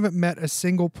 I haven't met a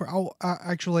single. I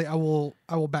will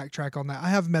backtrack on that. I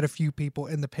have met a few people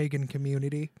in the pagan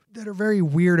community that are very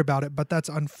weird about it, but that's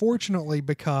unfortunately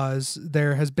because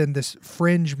there has been this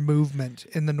fringe movement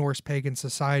in the Norse pagan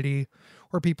society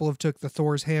where people have took the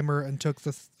Thor's hammer and took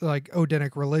the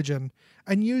Odinic religion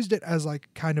and used it as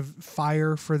kind of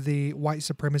fire for the white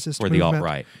supremacist movement. The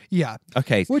alt-right. Yeah.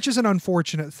 Okay. Which is an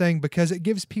unfortunate thing because it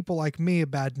gives people like me a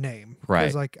bad name.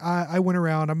 Right. Because I went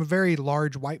around, I'm a very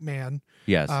large white man.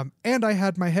 Yes. And I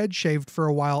had my head shaved for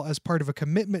a while as part of a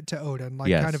commitment to Odin,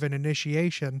 kind of an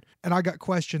initiation. And I got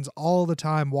questions all the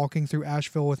time walking through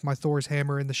Asheville with my Thor's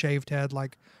hammer and the shaved head,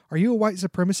 are you a white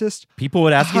supremacist? People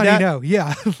would ask you that? No,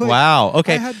 yeah. Wow.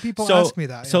 Okay. I had people ask me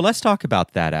that. So let's talk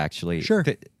about that actually. Sure.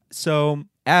 So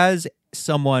as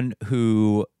someone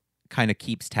who kind of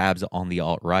keeps tabs on the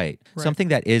alt-right, something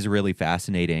that is really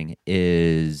fascinating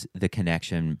is the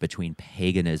connection between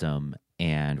paganism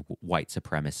and white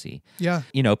supremacy. Yeah.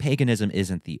 You know, paganism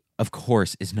is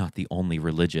not the only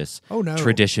religious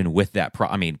tradition with that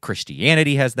I mean,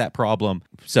 Christianity has that problem.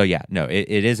 So yeah, no, it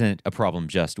isn't a problem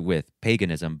just with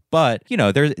paganism, but you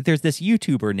know, there's this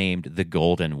YouTuber named The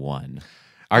Golden One.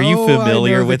 Are you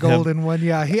familiar with the Golden One?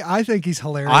 Yeah, I think he's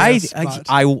hilarious.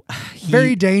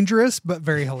 Very dangerous, but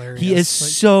very hilarious. He is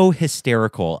so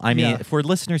hysterical. I mean, for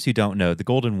listeners who don't know, the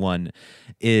Golden One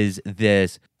is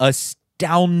this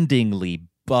astoundingly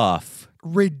buff,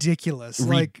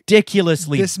 ridiculously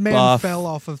this man buff, fell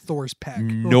off of Thor's pec.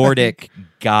 Nordic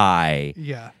guy.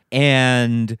 Yeah.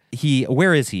 And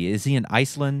where is he? Is he in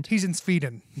Iceland? He's in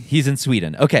Sweden. He's in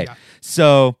Sweden. Okay. Yeah.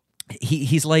 So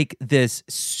he's like this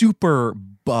super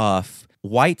buff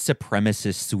white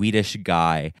supremacist Swedish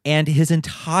guy, and his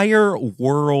entire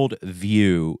world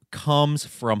view comes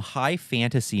from high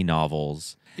fantasy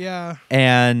novels. Yeah.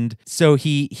 And so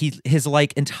his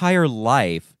like entire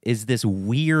life is this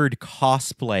weird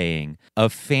cosplaying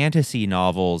of fantasy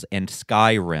novels and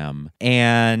Skyrim.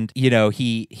 And, you know,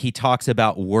 he talks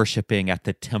about worshiping at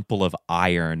the Temple of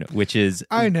Iron, which is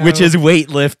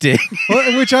weightlifting.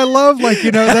 Which I love, like,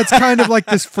 you know, that's kind of like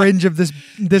this fringe of this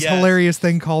hilarious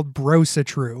thing called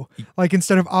Brosatru. Like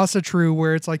instead of Asatru,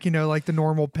 where it's like, you know, like the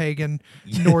normal pagan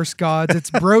Norse gods,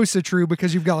 it's Brosatru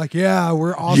because you've got like,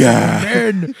 we're awesome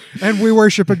men and we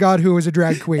worship a god who is a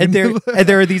drag queen. And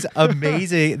there are these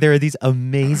amazing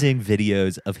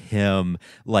videos of him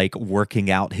like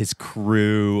working out his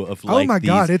crew of like, oh my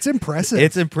god, it's impressive.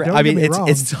 It's impressive. I mean,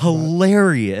 it's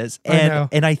hilarious.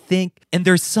 And I think, and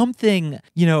there's something,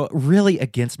 you know, really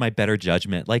against my better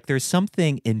judgment, like there's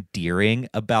something endearing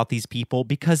about these people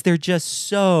because they're just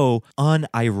so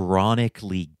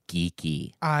unironically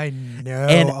geeky. I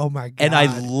know. Oh my god. And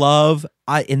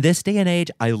in this day and age,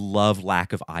 I love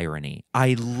lack of irony.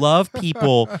 I love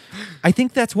people. I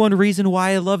think that's one reason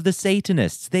why I love the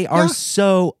Satanists. They are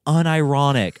so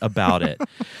unironic about it.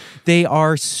 They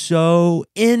are so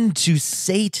into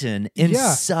Satan in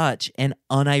such an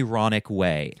unironic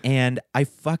way. And I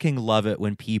fucking love it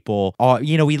when people are,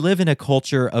 you know, we live in a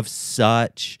culture of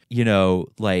such, you know,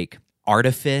 like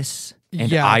artifice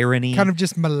and irony, kind of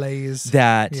just malaise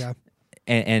that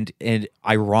and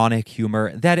ironic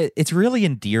humor that it's really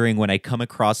endearing when I come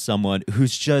across someone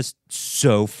who's just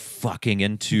so fucking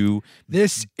into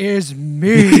this is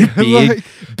me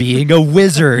being a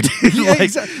wizard.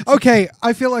 Okay,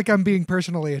 I feel like I'm being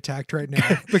personally attacked right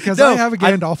now because I have a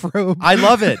Gandalf robe. I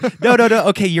love it. No.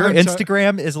 Okay, your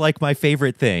Instagram is like my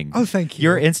favorite thing. Oh, thank you.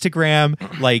 Your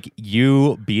Instagram, like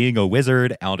you being a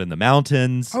wizard out in the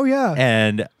mountains. Oh yeah,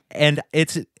 and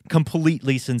it's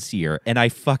completely sincere, and I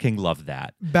fucking love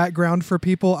that. Background for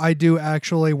people, I do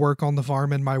actually work on the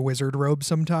farm in my wizard robe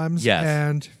sometimes. Yes.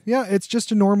 And it's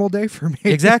just a normal day for me.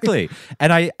 Exactly.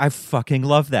 And I fucking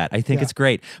love that. I think it's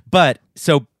great. But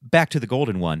so back to the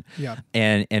Golden One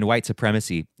and white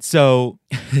supremacy. So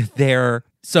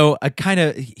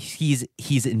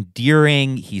he's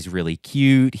endearing, he's really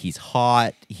cute, he's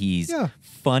hot, he's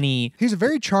funny. He's a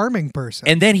very charming person.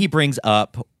 And then he brings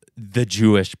up the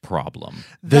Jewish problem,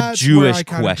 That's Jewish where I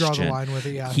kind question. of draw the line with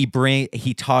it,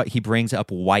 He brings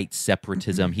up white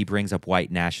separatism. He brings up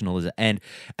white nationalism, and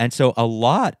so a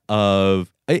lot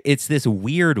of it's this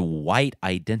weird white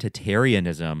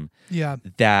identitarianism. Yeah.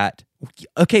 That.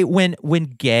 Okay, when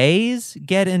gays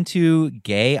get into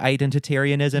gay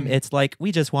identitarianism, it's like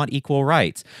we just want equal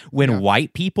rights. When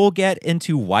white people get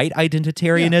into white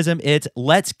identitarianism, it's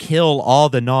let's kill all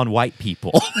the non-white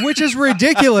people. Which is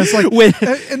ridiculous. Like,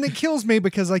 and it kills me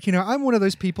because, like, you know, I'm one of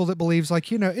those people that believes, like,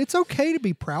 you know, it's okay to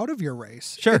be proud of your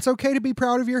race. Sure. It's okay to be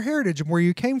proud of your heritage and where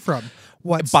you came from.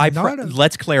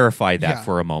 Let's clarify that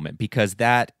for a moment, because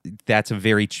that's a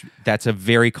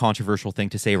very controversial thing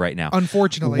to say right now.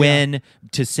 Unfortunately,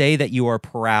 to say that you are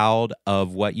proud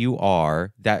of what you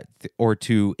are,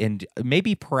 and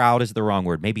maybe proud is the wrong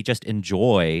word, maybe just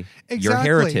enjoy your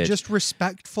heritage, just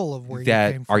respectful of where you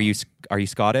came from. Are you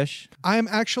Scottish? I am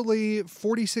actually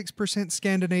 46%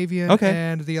 Scandinavian,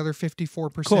 and the other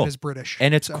 54% is British.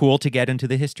 And it's cool to get into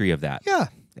the history of that. Yeah.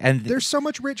 And there's so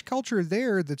much rich culture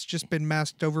there that's just been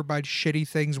masked over by shitty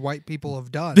things white people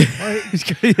have done.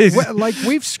 Like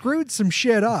we've screwed some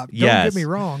shit up. Don't get me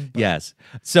wrong. But. Yes.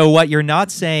 So what you're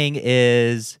not saying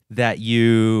is that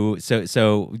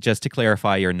so just to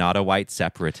clarify, you're not a white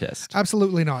separatist.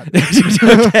 Absolutely not.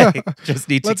 Okay.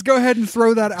 Let's go ahead and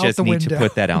throw that out the window. Just need to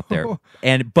put that out there.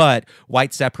 But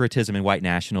white separatism and white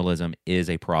nationalism is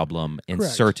a problem in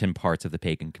certain parts of the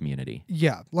pagan community.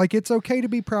 Yeah. Like it's okay to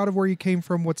be proud of where you came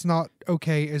from. What's not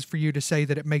okay is for you to say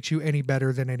that it makes you any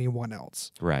better than anyone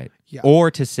else. Right. Yeah. Or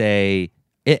to say,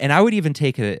 And I would even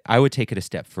take it a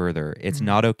step further. It's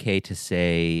not okay to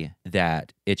say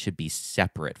that it should be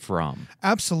separate from.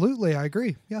 Absolutely, I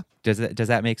agree. Yeah. Does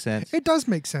that make sense? It does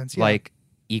make sense. Yeah. Like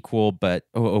equal, but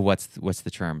what's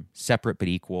the term? Separate but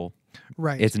equal.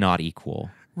 Right. It's not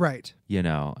equal. Right.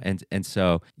 And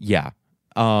so yeah.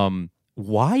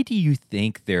 Why do you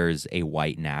think there's a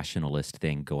white nationalist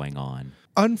thing going on?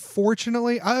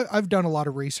 Unfortunately, I've done a lot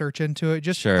of research into it,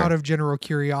 just out of general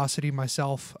curiosity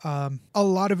myself. A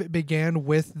lot of it began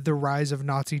with the rise of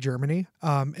Nazi Germany.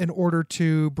 In order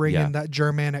to bring in that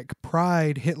Germanic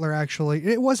pride, Hitler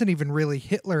it wasn't even really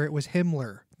Hitler, it was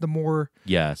Himmler. The more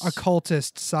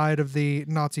occultist side of the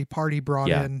Nazi party brought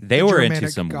in. They were Germanic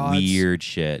into some gods. weird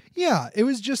shit. Yeah, it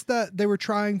was just that they were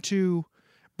trying to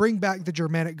bring back the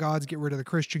Germanic gods, get rid of the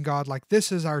Christian god. Like,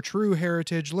 this is our true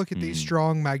heritage. Look at these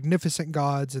strong, magnificent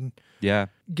gods, and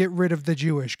get rid of the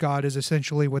Jewish god is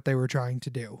essentially what they were trying to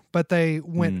do. But they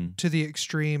went to the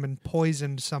extreme and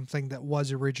poisoned something that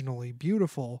was originally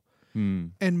beautiful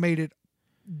and made it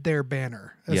their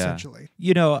banner, essentially.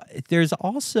 There's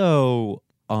also...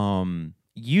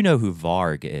 you know who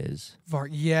Varg is. Varg,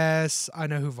 yes, I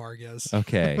know who Varg is.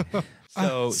 Okay.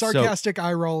 Sarcastic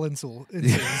eye roll ensues.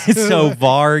 So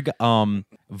Varg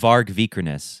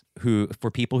Vikernes, who, for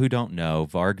people who don't know,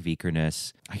 Varg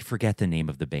Vikernes, I forget the name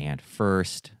of the band.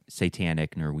 First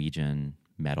satanic Norwegian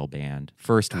metal band.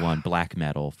 First black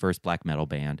metal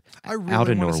band. I really out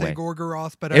in want Norway. To say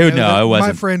Gorgoroth, but I know it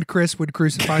wasn't. My friend Chris would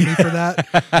crucify me for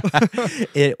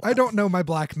that. I don't know my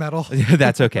black metal.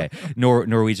 That's okay.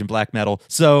 Norwegian black metal.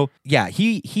 So yeah,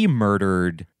 he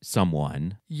murdered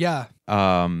someone. Yeah.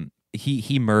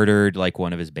 He murdered like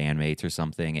one of his bandmates or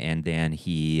something, and then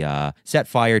he set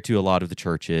fire to a lot of the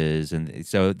churches, and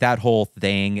so that whole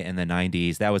thing in the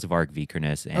 90s, that was Varg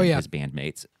Vikernes and his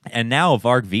bandmates. And now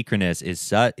Varg Vikernes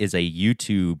is a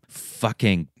YouTube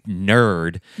fucking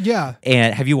nerd. Yeah.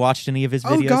 And have you watched any of his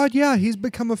videos? Oh God, yeah. He's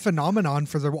become a phenomenon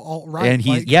for the alt-right. And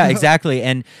he's exactly.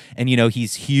 And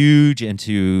he's huge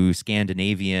into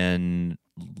Scandinavian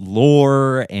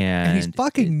lore, and he's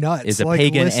fucking nuts. Is a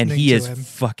pagan, and he is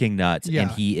fucking nuts. Yeah.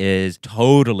 And he is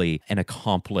totally an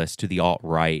accomplice to the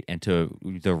alt-right and to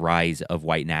the rise of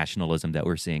white nationalism that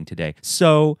we're seeing today.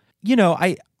 So,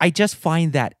 I just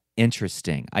find that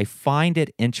interesting. I find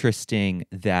it interesting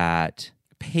that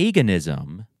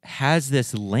paganism has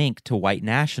this link to white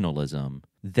nationalism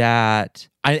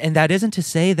and that isn't to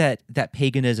say that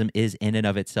paganism is in and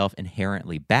of itself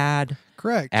inherently bad.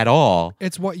 Correct. At all.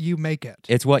 It's what you make it.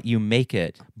 It's what you make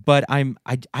it. But I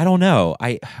don't know.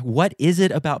 What is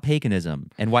it about paganism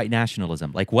and white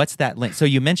nationalism? Like, what's that link? So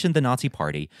you mentioned the Nazi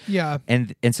Party. Yeah.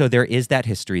 And so there is that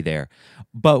history there.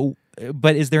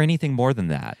 But is there anything more than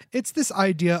that? It's this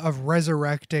idea of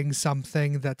resurrecting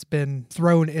something that's been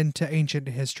thrown into ancient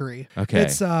history. Okay.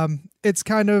 It's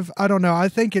kind of, I don't know, I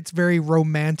think it's very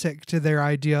romantic to their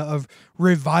idea of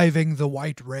reviving the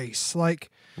white race.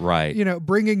 Like, right.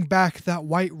 Bringing back that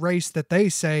white race that they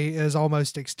say is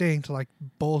almost extinct, like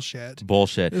bullshit.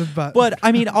 But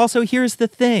I mean, also, here's the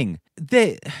thing.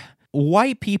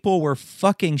 White people were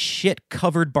fucking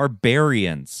shit-covered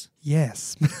barbarians.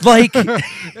 Yes. Like, do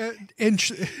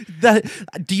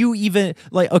you even,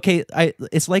 like, okay,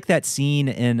 it's like that scene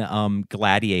in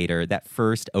Gladiator, that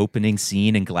first opening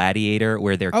scene in Gladiator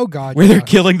where they're they're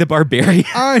killing the barbarian.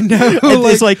 I know.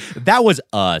 It's like, that was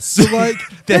us. Like,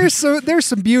 there's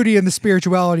some beauty in the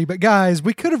spirituality, but guys,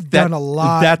 we could have done a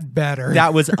lot better.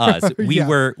 That was us. We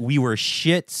were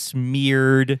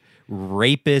shit-smeared,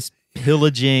 rapist,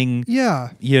 pillaging.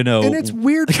 Yeah. And it's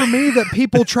weird for me that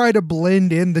people try to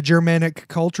blend in the Germanic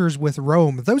cultures with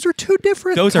Rome. Those are two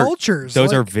different cultures.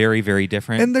 Those are very, very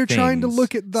different. And they're things. trying to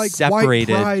look at like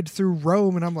separated. White pride through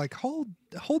Rome, and I'm like, hold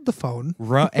the phone.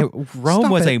 Rome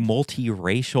was a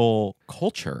multiracial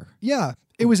culture. Yeah.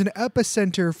 It was an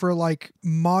epicenter for like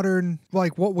modern,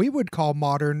 like what we would call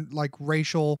modern, like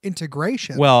racial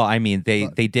integration. Well, I mean, they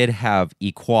did have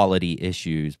equality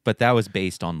issues, but that was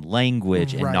based on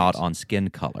language and not on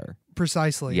skin color.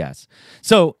 Precisely. Yes.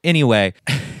 So anyway,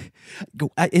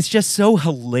 it's just so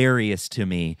hilarious to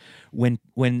me when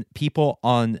people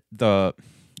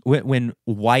when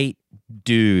white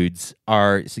dudes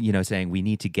are saying we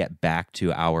need to get back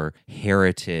to our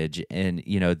heritage and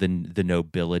the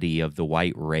nobility of the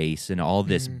white race and all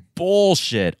this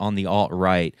bullshit on the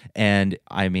alt-right, and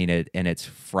I mean it's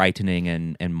frightening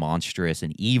and monstrous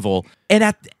and evil,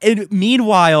 and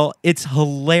meanwhile it's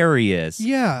hilarious,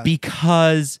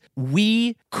 because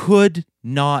we could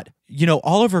not,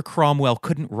 Oliver Cromwell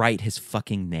couldn't write his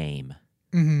fucking name.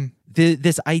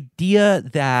 This idea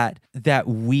that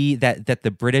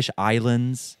the British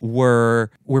islands were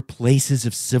places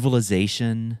of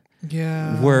civilization,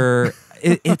 where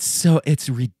it's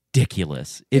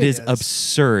ridiculous. It is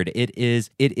absurd. It is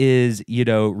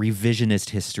revisionist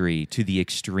history to the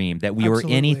extreme, that we were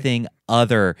anything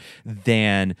other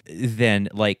than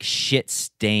like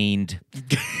shit-stained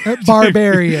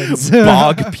barbarians,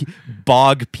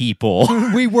 bog people.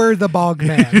 We were the bog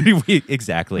man.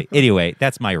 Exactly. Anyway,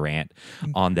 that's my rant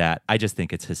on that. I just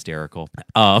think it's hysterical.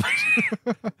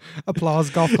 Applause,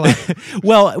 golf clap.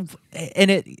 Well,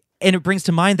 and it brings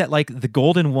to mind that like the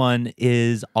Golden One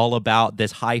is all about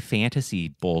this high fantasy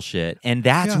bullshit, and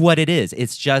that's what it is.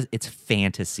 It's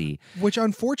fantasy, which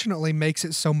unfortunately makes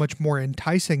it so much more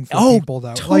enticing for people,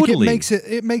 though. Totally. Like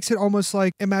it makes it almost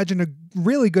like, imagine a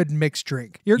really good mixed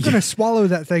drink. You're gonna swallow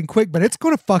that thing quick, but it's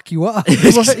gonna fuck you up.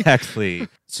 Exactly.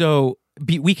 So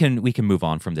we can move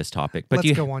on from this topic, but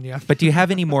let's go on. Yeah. But do you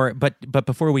have any more? But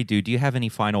before we do you have any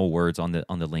final words on the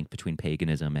link between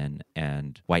paganism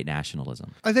and white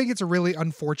nationalism? I think it's a really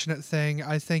unfortunate thing.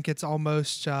 I think it's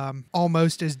almost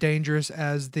as dangerous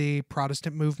as the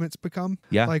Protestant movements become.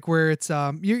 Yeah. Like where it's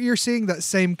you're seeing that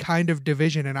same kind of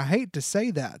division, and I hate to say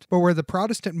that, but where the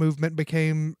Protestant movement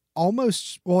became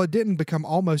it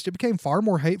became far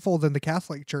more hateful than the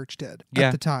Catholic Church did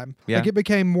at the time. Yeah. Like it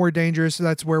became more dangerous.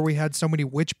 That's where we had so many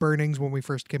witch burnings when we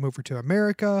first came over to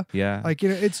America. Yeah. Like,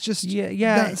 it's just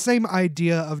that same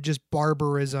idea of just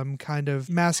barbarism kind of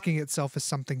masking itself as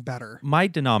something better. My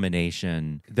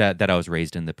denomination that I was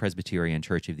raised in, the Presbyterian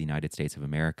Church of the United States of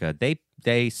America,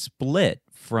 they split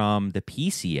from the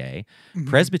PCA,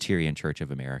 Presbyterian Church of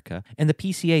America, and the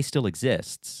PCA still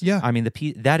exists. Yeah. I mean,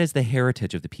 that is the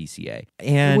heritage of the PCA.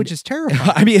 And which is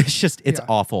terrifying. I mean, it's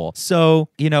awful. So,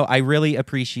 I really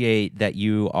appreciate that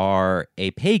you are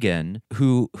a pagan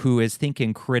who is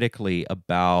thinking critically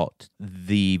about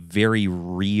the very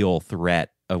real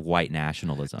threat of white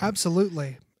nationalism.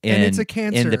 Absolutely. And it's a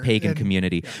cancer in the pagan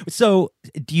community. So,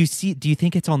 do you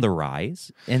think it's on the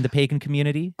rise in the pagan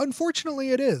community?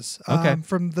 Unfortunately, it is. Okay.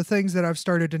 From the things that I've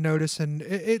started to notice, and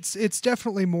it's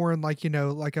definitely more in like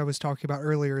I was talking about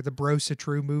earlier, the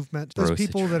Bro-Citrue movement. Those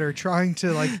people that are trying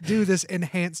to like do this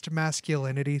enhanced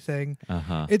masculinity thing.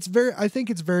 I think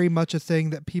it's very much a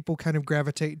thing that people kind of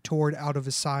gravitate toward out of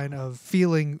a sign of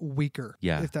feeling weaker.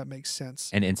 Yeah. If that makes sense.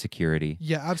 And insecurity.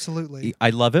 Yeah, absolutely. I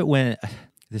love it when.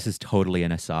 This is totally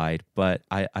an aside, but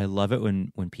I love it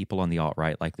when people on the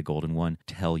alt-right, like the Golden One,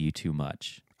 tell you too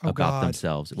much about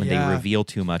themselves, when they reveal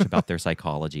too much about their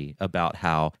psychology, about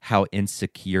how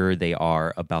insecure they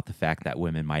are about the fact that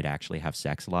women might actually have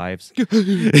sex lives.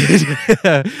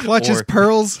 Clutches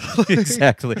pearls.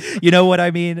 Exactly. You know what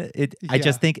I mean? I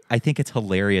think it's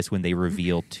hilarious when they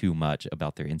reveal too much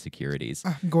about their insecurities.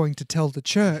 I'm going to tell the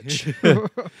church.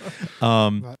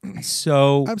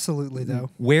 So absolutely,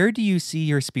 though. Where do you see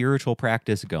your spiritual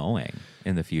practice going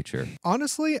in the future?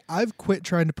 Honestly, I've quit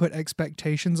trying to put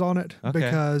expectations on it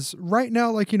because right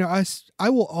now, I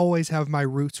will always have my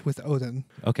roots with Odin.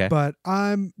 Okay. But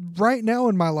I'm right now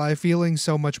in my life feeling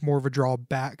so much more of a draw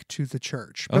back to the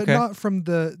church, but not from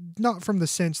the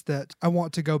sense that I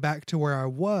want to go back to where I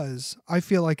was. I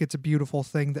feel like it's a beautiful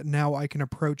thing that now I can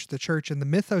approach the church and the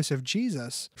mythos of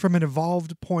Jesus from an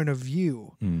evolved point of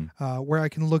view, where I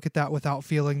can look at that without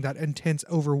feeling that intense,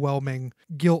 overwhelming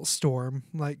guilt storm.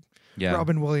 Like,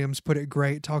 Robin Williams put it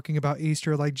great, talking about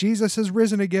Easter, like, Jesus has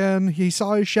risen again. He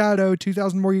saw his shadow,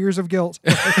 2,000 more years of guilt.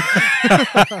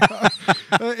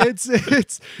 It's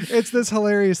this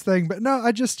hilarious thing. But no,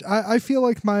 I feel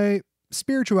like my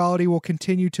spirituality will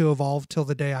continue to evolve till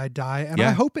the day I die, and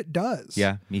I hope it does.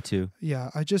 Yeah, me too.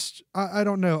 Yeah, I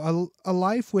don't know. A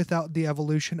life without the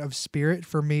evolution of spirit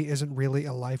for me isn't really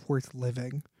a life worth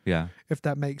living. Yeah. If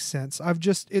that makes sense.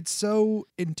 It's so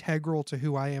integral to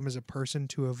who I am as a person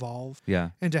to evolve. Yeah.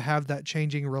 And to have that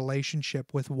changing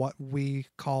relationship with what we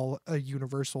call a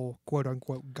universal quote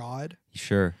unquote God.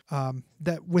 Sure.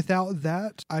 That without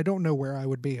that, I don't know where I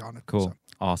would be on it. Cool. So,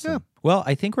 awesome. Yeah. Well,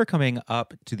 I think we're coming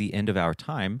up to the end of our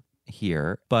time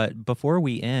here, but before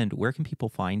we end, where can people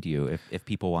find you if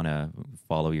people want to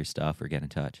follow your stuff or get in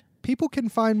touch? People can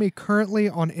find me currently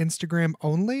on Instagram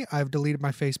only. I've deleted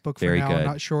my Facebook for now. I'm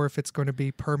not sure if it's going to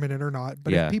be permanent or not.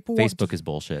 But if people Facebook is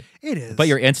bullshit. It is. But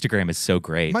your Instagram is so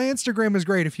great. My Instagram is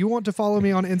great. If you want to follow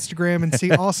me on Instagram and see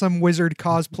awesome wizard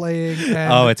cosplaying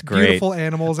and it's great. Beautiful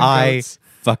animals and goats.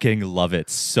 fucking love it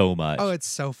so much. Oh, it's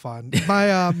so fun.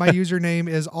 My my username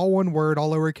is all one word,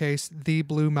 all lowercase, The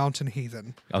Blue Mountain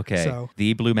Heathen. Okay. So,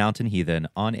 The Blue Mountain Heathen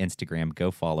on Instagram.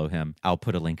 Go follow him. I'll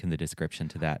put a link in the description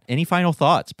to that. Any final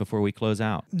thoughts before we close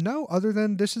out? no, other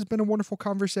than this has been a wonderful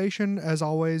conversation, as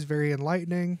always, very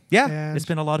enlightening. Yeah, and it's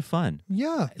been a lot of fun.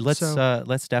 yeah.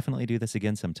 Let's definitely do this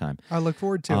again sometime. I look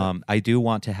forward to it. I do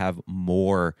want to have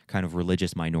more kind of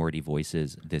religious minority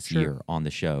voices this Sure. year on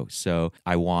the show. So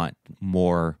I want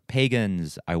more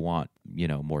pagans. I want,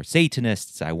 more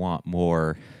Satanists. I want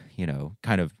more,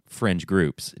 kind of fringe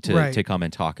groups to come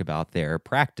and talk about their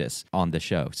practice on the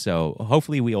show. So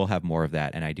hopefully we will have more of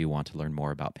that. And I do want to learn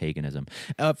more about paganism.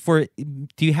 Do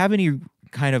you have any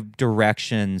kind of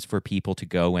directions for people to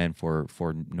go in for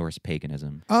Norse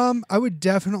paganism? I would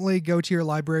definitely go to your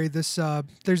library. There's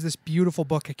this beautiful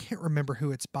book. I can't remember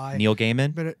who it's by. Neil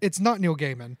Gaiman? But it's not Neil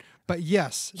Gaiman. But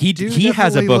yes, He do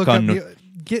has a definitely book look on up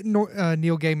get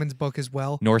Neil Gaiman's book as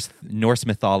well. Norse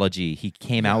mythology. He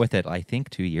came out with it, I think,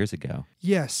 2 years ago.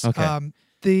 Yes. Okay.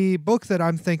 The book that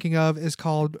I'm thinking of is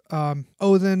called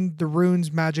Odin, the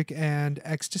Runes, Magic, and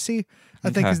Ecstasy,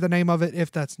 I think Okay. is the name of it.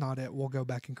 If that's not it, we'll go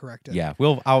back and correct it. Yeah,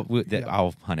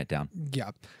 I'll hunt it down. Yeah,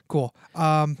 cool.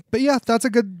 But yeah, that's a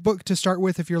good book to start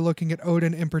with if you're looking at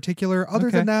Odin in particular. Other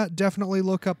Okay. than that, definitely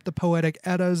look up the Poetic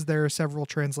Eddas. There are several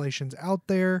translations out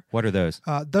there. What are those?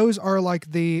 Those are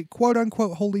like the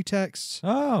quote-unquote holy texts.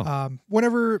 Oh,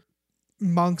 Whenever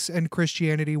monks and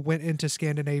Christianity went into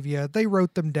Scandinavia, they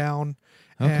wrote them down.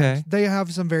 Okay. And they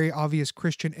have some very obvious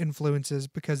Christian influences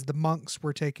because the monks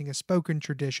were taking a spoken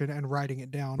tradition and writing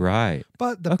it down. right.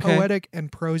 But the Okay. Poetic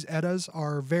and Prose Eddas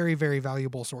are very, very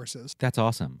valuable sources. That's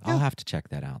awesome. Yeah. I'll have to check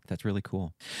that out. That's really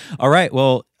cool. All right.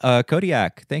 Well,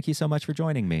 Kodiak, thank you so much for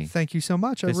joining me. Thank you so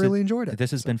much. I This really enjoyed it.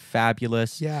 This has been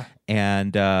fabulous. Yeah,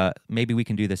 And maybe we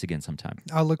can do this again sometime.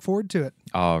 I look forward to it.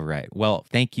 All right. Well,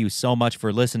 thank you so much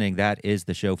for listening. That is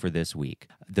the show for this week.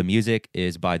 The music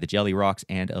is by the Jelly Rocks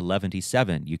and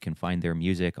 11-7. You can find their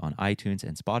music on iTunes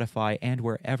and Spotify and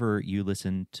wherever you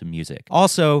listen to music.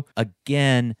 Also,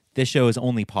 again, this show is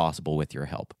only possible with your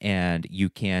help, and you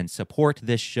can support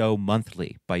this show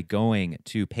monthly by going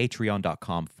to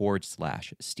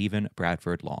patreon.com/Stephen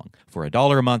Bradford Long. For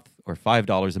 $1 a month or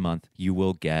 $5 a month, you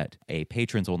will get a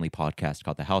patrons-only podcast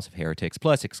called The House of Heretics,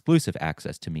 plus exclusive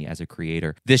access to me as a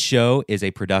creator. This show is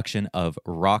a production of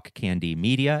Rock Candy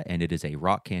Media, and it is a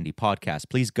Rock Candy podcast.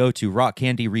 Please go to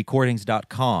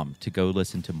rockcandyrecordings.com to go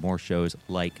listen to more shows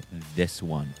like this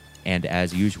one. And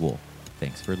as usual,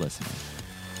 thanks for listening.